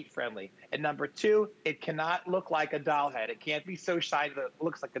be heat friendly. And number two, it cannot look like a doll head. It can't be so shiny that it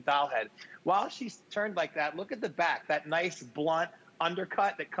looks like a doll head. While she's turned like that, look at the back, that nice blunt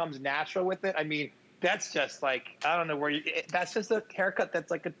undercut that comes natural with it. I mean, that's just like, I don't know where that's just a haircut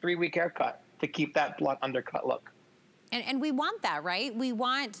that's like a 3-week haircut to keep that blunt undercut look. And we want that, right? We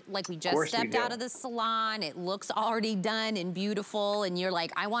want, like, we just stepped out of the salon, it looks already done and beautiful, and you're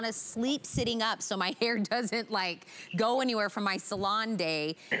like, I want to sleep sitting up so my hair doesn't, like, go anywhere from my salon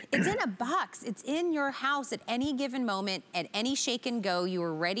day. It's in a box. It's in your house at any given moment, at any shake and go. You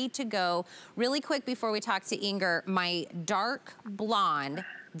are ready to go. Really quick before we talk to Inger, my dark blonde,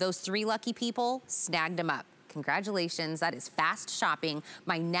 those 3 lucky people snagged them up. Congratulations, that is fast shopping.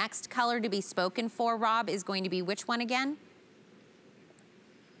 My next color to be spoken for, Rob, is going to be which one again?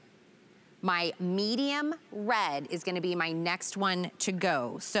 My medium red is gonna be my next one to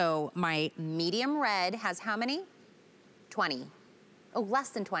go. So my medium red has how many? 20. Oh, less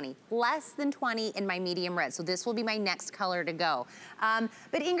than 20. Less than 20 in my medium red. So this will be my next color to go.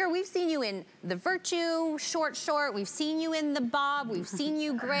 But Inger, we've seen you in the Virtue, short. We've seen you in the bob. We've seen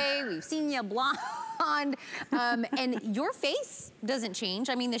you gray. We've seen you blonde. And your face doesn't change.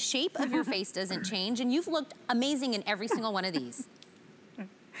 I mean, the shape of your face doesn't change. And you've looked amazing in every single one of these.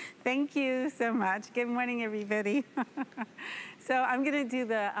 Thank you so much. Good morning, everybody. So I'm gonna do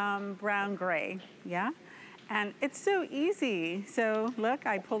the brown gray, yeah? And it's so easy. So look,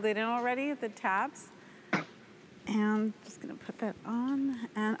 I pulled it in already, the tabs. And just gonna put that on.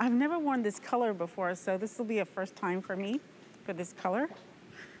 And I've never worn this color before, so this will be a first time for me for this color.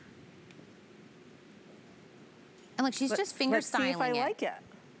 And look, she's just finger styling it. Let's see if I like it.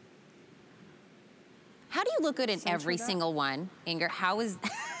 How do you look good in every single one, Inger? How is...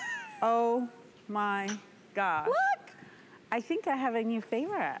 Oh my gosh. Look! I think I have a new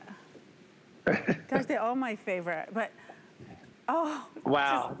favorite. Gosh, they're all my favorite, but oh.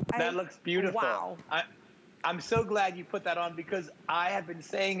 Wow, that looks beautiful. Wow. I'm so glad you put that on, because I have been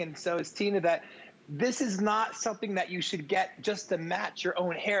saying, and so is Tina, that this is not something that you should get just to match your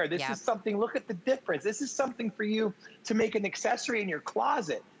own hair. This is something, look at the difference. This is something for you to make an accessory in your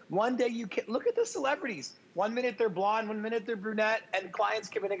closet. One day you can, look at the celebrities. 1 minute they're blonde, 1 minute they're brunette, and clients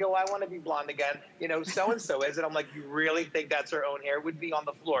come in and go, I want to be blonde again. You know, so-and-so is. And I'm like, you really think that's her own hair? It would be on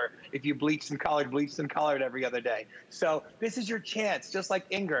the floor if you bleached and colored every other day. So this is your chance, just like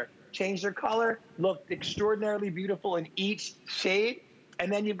Inger. Change their color, look extraordinarily beautiful in each shade,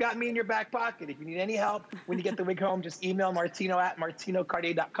 and then you've got me in your back pocket. If you need any help when you get the wig home, just email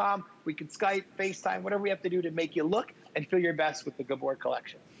martino@martinocartier.com. We can Skype, FaceTime, whatever we have to do to make you look and feel your best with the Gabor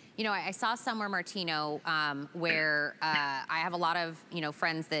collection. You know, I saw somewhere, Martino, where I have a lot of,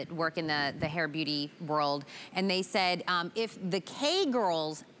 friends that work in the hair beauty world, and they said if the K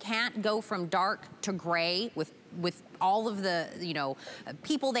girls can't go from dark to gray with all of the,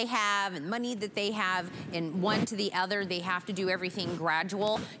 people they have and money that they have, and one to the other, they have to do everything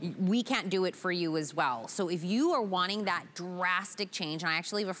gradual. We can't do it for you as well. So if you are wanting that drastic change, and I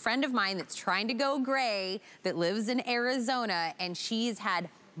actually have a friend of mine that's trying to go gray that lives in Arizona, and she's had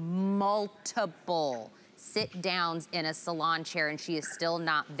multiple sit-downs in a salon chair, and she is still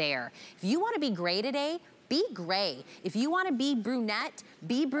not there. If you want to be gray today, be gray. If you want to be brunette,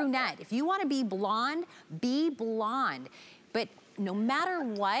 be brunette. If you want to be blonde, be blonde. But no matter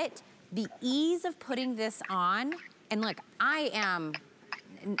what, the ease of putting this on, and look, I am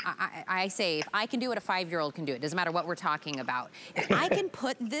I say, if I can do it, a 5-year-old can do it. Doesn't matter what we're talking about. If I can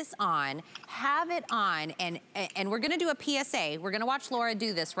put this on, have it on, and we're gonna do a PSA. We're gonna watch Laura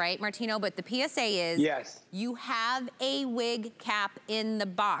do this, right, Martino? But the PSA is, yes, you have a wig cap in the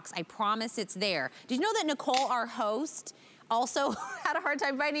box. I promise it's there. Did you know that Nicole, our host, also had a hard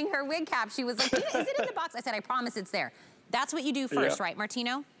time finding her wig cap? She was like, is it in the box? I said, I promise it's there. That's what you do first, right,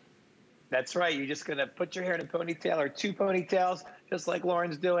 Martino? That's right. You're just gonna put your hair in a ponytail or 2 ponytails, just like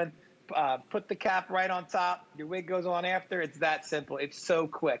Lauren's doing. Put the cap right on top. Your wig goes on after. It's that simple. It's so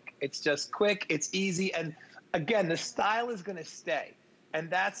quick. It's just quick. It's easy. And again, the style is gonna stay. And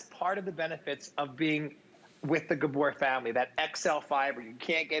that's part of the benefits of being with the Gabor family, that XL fiber. You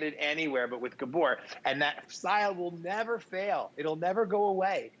can't get it anywhere but with Gabor. And that style will never fail. It'll never go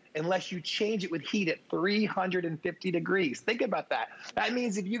away unless you change it with heat at 350 degrees. Think about that. That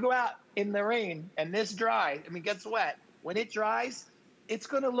means if you go out in the rain and this dries, gets wet, when it dries, it's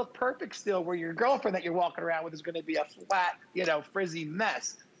gonna look perfect still, where your girlfriend that you're walking around with is gonna be a flat, frizzy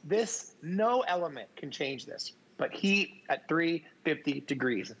mess. No element can change this, but heat at 350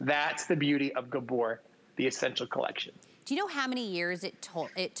 degrees. That's the beauty of Gabor, the Essential Collection. Do you know how many years it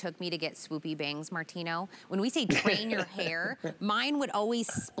took me to get swoopy bangs, Martino? When we say train your hair, mine would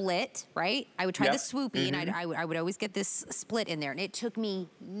always split, right? I would try the swoopy, and I would always get this split in there. And it took me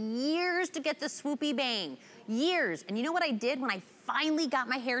years to get the swoopy bang. Years. And you know what I did when I finally got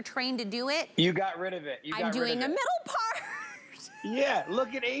my hair trained to do it? You got rid of it. I'm doing a middle part. Yeah,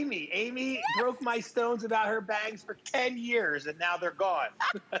 look at Amy. Amy broke my stones about her bangs for 10 years, and now they're gone.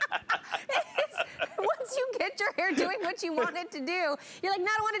 Once you get your hair doing what you want it to do, you're like, no,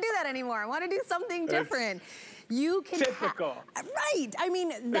 I don't want to do that anymore. I want to do something different. You can typical. Right.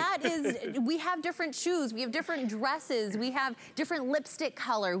 That is, we have different shoes. We have different dresses. We have different lipstick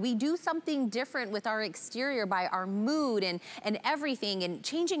color. We do something different with our exterior by our mood and everything. And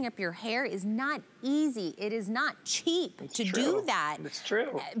changing up your hair is not easy. It is not cheap to do that. It's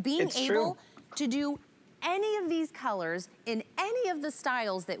true. Being able to do any of these colors in any of the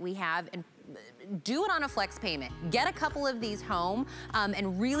styles that we have and do it on a flex payment. Get a couple of these home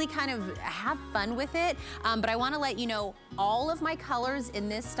and really kind of have fun with it. But I want to let you know, all of my colors in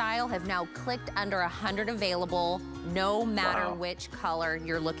this style have now clicked under 100 available, no matter which color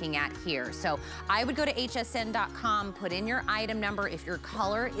you're looking at here. So I would go to hsn.com, put in your item number. If your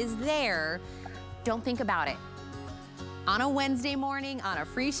color is there, don't think about it. On a Wednesday morning, on a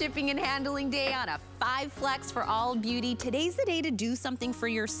free shipping and handling day, on a 5 flex for all beauty, today's the day to do something for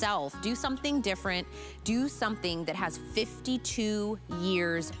yourself. Do something different. Do something that has 52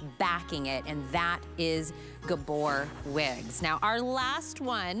 years backing it, and that is Gabor Wigs. Now, our last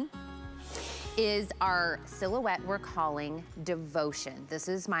one is our silhouette we're calling Devotion. This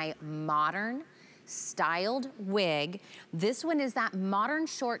is my modern styled wig. This one is that modern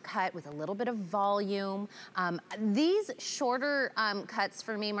shortcut with a little bit of volume. These shorter cuts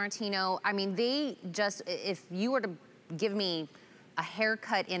for me, Martino, they just, if you were to give me a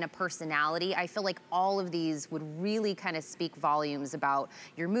haircut in a personality, I feel like all of these would really kind of speak volumes about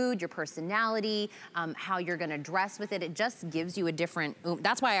your mood, your personality, how you're gonna dress with it. It just gives you a different,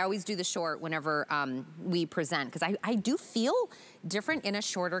 that's why I always do the short whenever we present, because I do feel different in a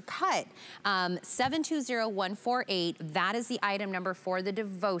shorter cut. 720148, that is the item number for the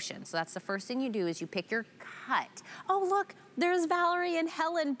Devotion. So that's the first thing you do is you pick your cut. Oh, look, there's Valerie and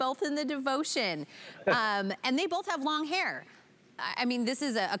Helen both in the Devotion. And they both have long hair. This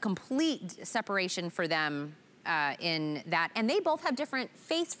is a complete separation for them in that. And they both have different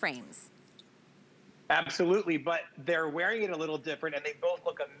face frames. Absolutely, but they're wearing it a little different and they both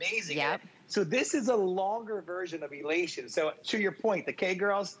look amazing. Yep. So this is a longer version of Elation. So to your point, the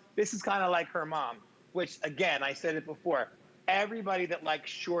K-Girls, this is kind of like her mom, which again, I said it before, everybody that likes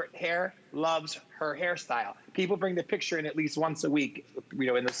short hair loves her hairstyle. People bring the picture in at least once a week.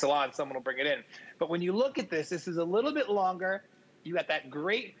 In the salon, someone will bring it in. But when you look at this is a little bit longer. You got that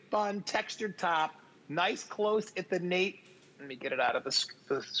great, fun, textured top, nice close at the nape. Let me get it out of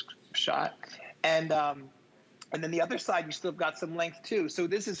the shot. And then the other side, you still got some length too. So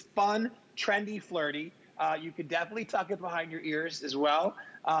this is fun, trendy, flirty. You could definitely tuck it behind your ears as well.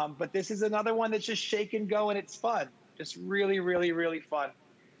 But this is another one that's just shake and go, and it's fun. Just really, really, really fun.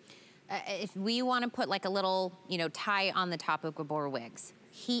 If we want to put like a little, tie on the top of Gabor Wigs,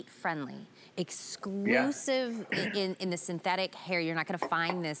 heat friendly, exclusive in the synthetic hair. You're not going to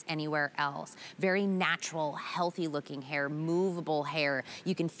find this anywhere else. Very natural, healthy looking hair, movable hair.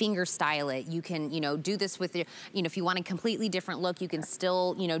 You can finger style it. You can, do this with your, if you want a completely different look, you can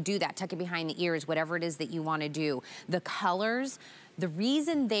still, do that. Tuck it behind the ears, whatever it is that you want to do. The colors, The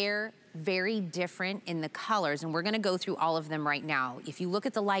reason they're very different in the colors, and we're gonna go through all of them right now. If you look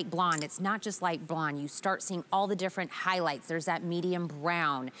at the light blonde, it's not just light blonde. You start seeing all the different highlights. There's that medium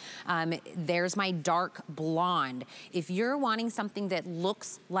brown. There's my dark blonde. If you're wanting something that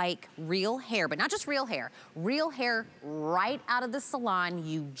looks like real hair, but not just real hair right out of the salon,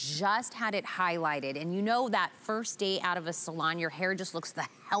 you just had it highlighted. And you know that first day out of a salon, your hair just looks the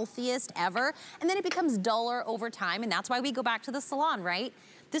healthiest ever, and then it becomes duller over time, and that's why we go back to the salon, right?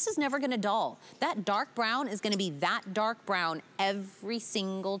 This is never gonna dull. That dark brown is gonna be that dark brown every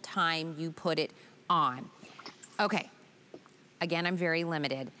single time you put it on. Okay, again, I'm very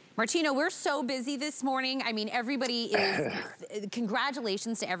limited. Martino, we're so busy this morning. I mean, everybody is,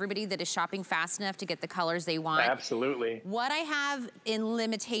 congratulations to everybody that is shopping fast enough to get the colors they want. Absolutely. What I have in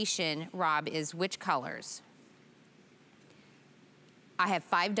limitation, Rob, is which colors? I have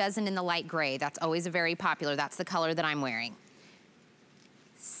 5 dozen in the light gray. That's always a very popular. That's the color that I'm wearing.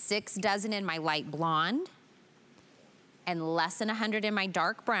 6 dozen in my light blonde, and less than 100 in my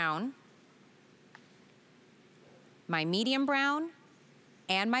dark brown. My medium brown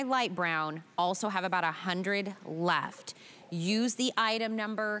and my light brown also have about 100 left. Use the item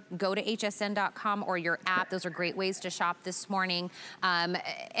number, go to hsn.com or your app. Those are great ways to shop this morning.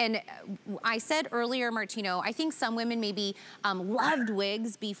 And I said earlier, Martino, I think some women maybe loved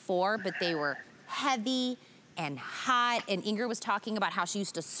wigs before, but they were heavy and hot, and Inger was talking about how she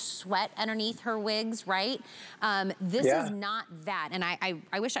used to sweat underneath her wigs, right? This is not that, and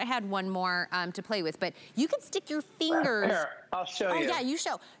I wish I had one more to play with, but you can stick your fingers. Here, I'll show you. Oh yeah, you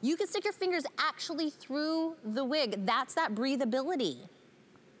show. You can stick your fingers actually through the wig. That's that breathability.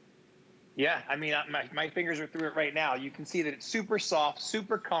 Yeah, I mean, my fingers are through it right now. You can see that it's super soft,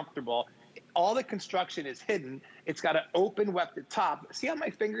 super comfortable. All the construction is hidden. It's got an open weft at the top. See how my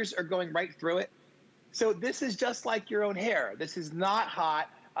fingers are going right through it? So this is just like your own hair. This is not hot.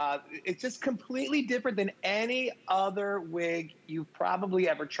 It's just completely different than any other wig you've probably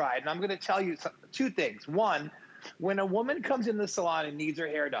ever tried. And I'm gonna tell you 2 things. One, when a woman comes in the salon and needs her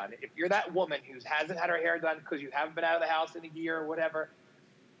hair done, if you're that woman who hasn't had her hair done because you haven't been out of the house in a year or whatever,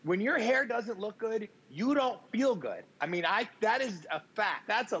 when your hair doesn't look good, you don't feel good. I mean, that is a fact.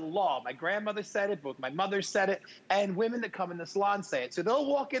 That's a law. My grandmother said it, both my mothers said it, and women that come in the salon say it. So they'll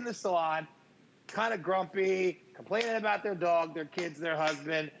walk in the salon kind of grumpy, complaining about their dog, their kids, their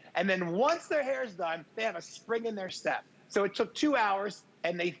husband. And then once their hair's done, they have a spring in their step. So it took 2 hours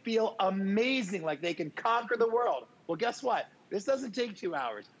and they feel amazing, like they can conquer the world. Well, guess what? This doesn't take 2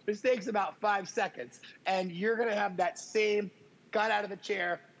 hours. This takes about 5 seconds. And you're gonna have that same got out of the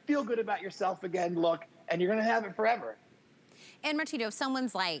chair, feel good about yourself again look, and you're gonna have it forever. And Martino, if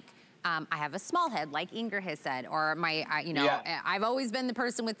someone's like, I have a small head, like Inger has said, or I've always been the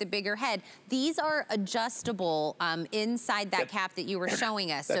person with the bigger head. These are adjustable inside that cap that you were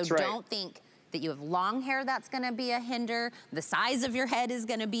showing us. So don't think that you have long hair that's gonna be a hinder. The size of your head is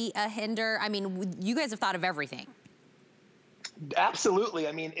gonna be a hinder. I mean, you guys have thought of everything. Absolutely.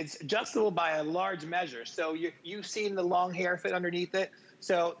 I mean, it's adjustable by a large measure. So you've seen the long hair fit underneath it.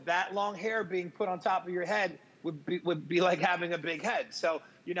 So that long hair being put on top of your head would be like having a big head. So,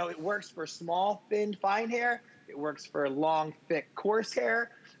 you know, it works for small, thin, fine hair. It works for long, thick, coarse hair.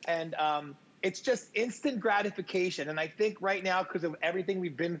 And it's just instant gratification. And I think right now, because of everything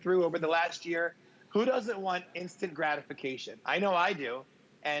we've been through over the last year, who doesn't want instant gratification? I know I do.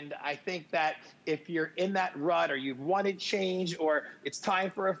 And I think that if you're in that rut, or you've wanted change, or it's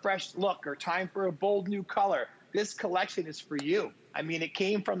time for a fresh look, or time for a bold new color, this collection is for you. I mean, it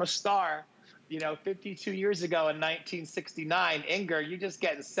came from a star, you know, 52 years ago in 1969. Inger, you're just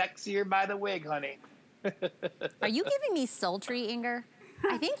getting sexier by the wig, honey. Are you giving me sultry, Inger?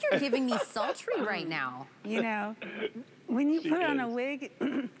 I think you're giving me sultry right now. You know, when you put on a wig,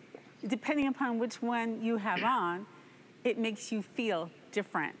 depending upon which one you have on, it makes you feel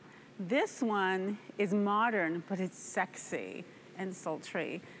different. This one is modern, but it's sexy and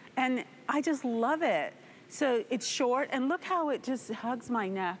sultry. And I just love it. So it's short, and look how it just hugs my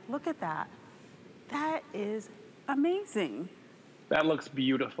neck. Look at that. That is amazing. That looks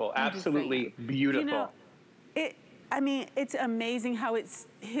beautiful. Absolutely beautiful. You know, I mean, it's amazing how it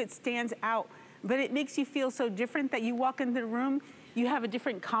stands out, but it makes you feel so different that you walk into the room, you have a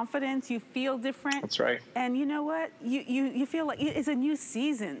different confidence, you feel different. That's right. And you know what? You feel like it's a new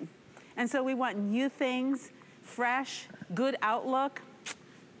season. And so we want new things, fresh, good outlook,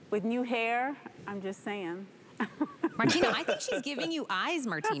 with new hair. I'm just saying. Martino, I think she's giving you eyes,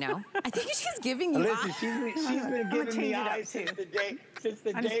 Martino. I think she's giving you eyes. She's been giving me eyes since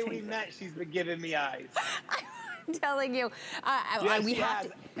the day we met. She's been giving me eyes. I'm telling you. Yes, we have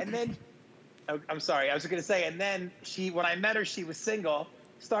to. And then, I'm sorry. I was going to say, and then when I met her, she was single,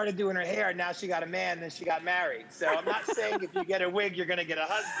 started doing her hair. Now she got a man, then she got married. So I'm not saying if you get a wig, you're going to get a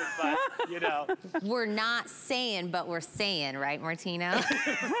husband, but, you know. We're not saying, but we're saying, right, Martino?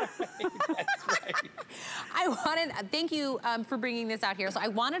 That's right. Thank you for bringing this out here. So I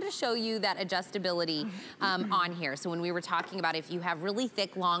wanted to show you that adjustability on here. So when we were talking about if you have really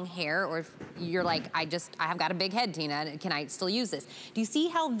thick, long hair, or if you're like, I have got a big head, Tina, can I still use this? Do you see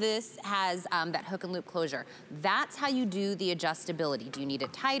how this has that hook and loop closure? That's how you do the adjustability. Do you need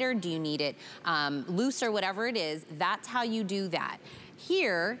it tighter? Do you need it looser? Whatever it is, that's how you do that.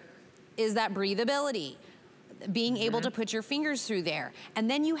 Here is that breathability. Being able to put your fingers through there. And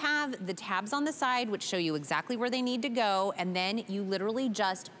then you have the tabs on the side which show you exactly where they need to go, and then you literally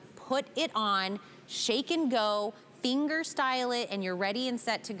just put it on, shake and go, finger style it, and you're ready and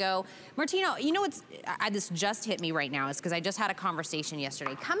set to go. Martino, you know what's, this just hit me right now, is because I just had a conversation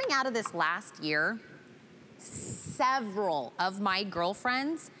yesterday. Coming out of this last year, several of my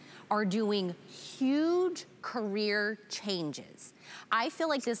girlfriends are doing huge career changes. I feel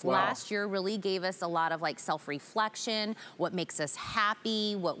like this last year really gave us a lot of like self-reflection, what makes us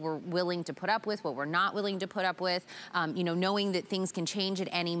happy, what we're willing to put up with, what we're not willing to put up with, you know, knowing that things can change at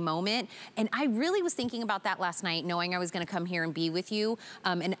any moment. And I really was thinking about that last night, knowing I was gonna come here and be with you.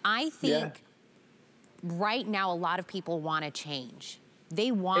 And I think right now a lot of people wanna change.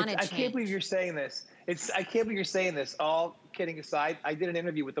 They wanna change. I can't believe you're saying this. I can't believe you're saying this. All kidding aside, I did an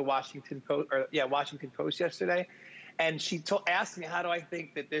interview with the Washington Post yesterday, and she asked me, how do I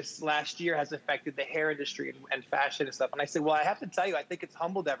think that this last year has affected the hair industry and fashion and stuff? And I said, well, I have to tell you, I think it's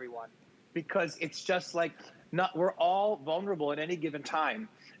humbled everyone, because it's just like, we're all vulnerable at any given time.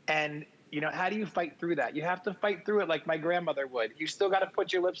 And, you know, how do you fight through that? You have to fight through it like my grandmother would. You still got to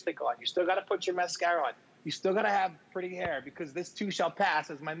put your lipstick on. You still got to put your mascara on. You still got to have pretty hair, because this too shall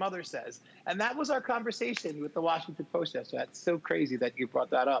pass, as my mother says. And that was our conversation with the Washington Post yesterday. That's so crazy that you brought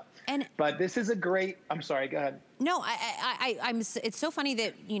that up. But this is a great, I'm sorry, go ahead. No, it's so funny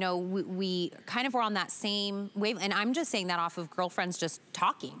that, you know, we kind of were on that same wave, and I'm just saying that off of girlfriends just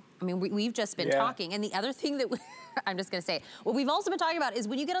talking. I mean, we've just been talking. And the other thing that I'm just gonna say, what we've also been talking about is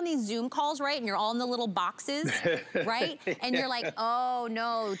when you get on these Zoom calls, right, and you're all in the little boxes, right? And you're like, oh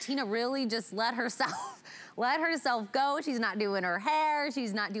no, Tina really just let herself go. She's not doing her hair.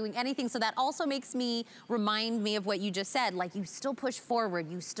 She's not doing anything. So that also makes me remind me of what you just said. Like, you still push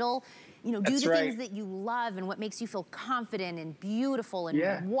forward. You still, you know, do the things that you love and what makes you feel confident and beautiful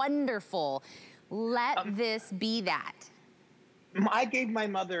and wonderful. Let this be that. I gave my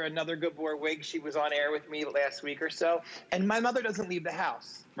mother another Gabor wig. She was on air with me last week or so. And my mother doesn't leave the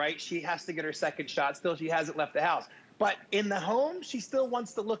house, right? She has to get her second shot. Still, she hasn't left the house. But in the home, she still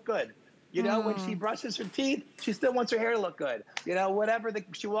wants to look good. You know, when she brushes her teeth, she still wants her hair to look good. You know, whatever,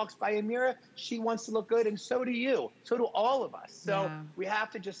 she walks by a mirror, she wants to look good, and so do you. So do all of us. So we have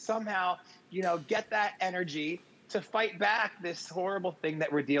to just somehow, you know, get that energy to fight back this horrible thing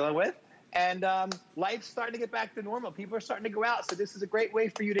that we're dealing with. And life's starting to get back to normal. People are starting to go out. So this is a great way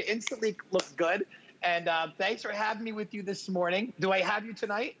for you to instantly look good. And thanks for having me with you this morning. Do I have you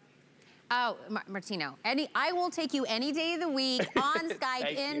tonight? Oh, Martino, I will take you any day of the week, on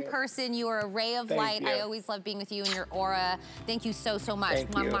Skype, in person. You are a ray of light. I always love being with you and your aura. Thank you so, so much.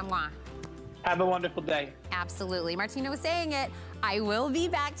 Thank you. Mwah, mwah, mwah. Have a wonderful day. Absolutely. Martina was saying it. I will be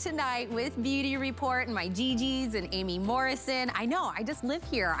back tonight with Beauty Report and my Gigi's and Amy Morrison. I know, I just live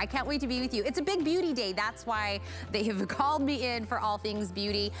here. I can't wait to be with you. It's a big beauty day. That's why they have called me in for all things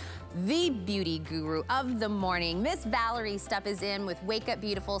beauty. The beauty guru of the morning, Miss Valerie Stupp, is in with Wake Up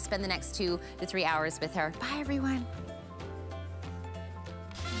Beautiful. Spend the next 2 to 3 hours with her. Bye, everyone.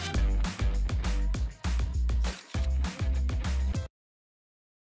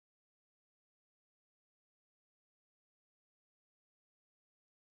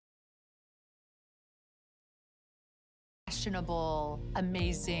 Fashionable,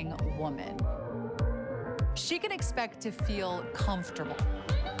 amazing woman. She can expect to feel comfortable.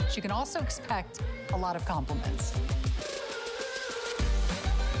 She can also expect a lot of compliments.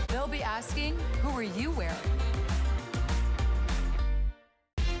 They'll be asking, who are you wearing?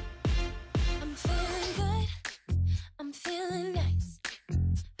 I'm feeling good. I'm feeling nice.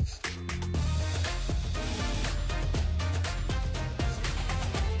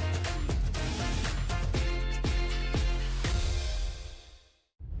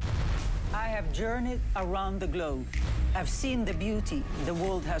 I have journeyed around the globe. I've seen the beauty the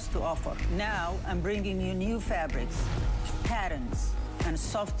world has to offer. Now I'm bringing you new fabrics, patterns, and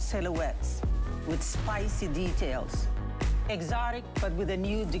soft silhouettes with spicy details. Exotic, but with a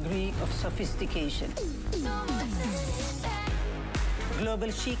new degree of sophistication.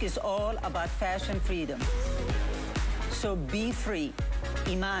 Global Chic is all about fashion freedom. So be free.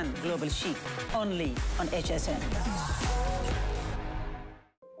 Iman Global Chic, only on HSN.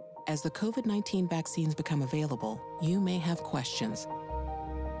 As the COVID-19 vaccines become available, you may have questions.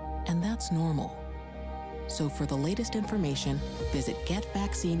 And that's normal. So for the latest information, visit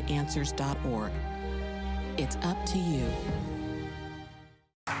getvaccineanswers.org. It's up to you.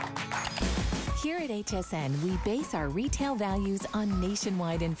 Here at HSN, we base our retail values on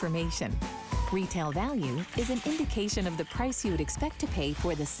nationwide information. Retail value is an indication of the price you would expect to pay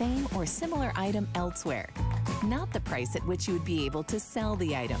for the same or similar item elsewhere, not the price at which you would be able to sell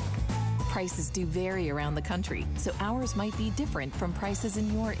the item. Prices do vary around the country, so ours might be different from prices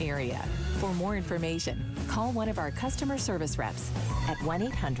in your area. For more information, call one of our customer service reps at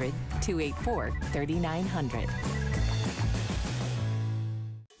 1-800-284-3900.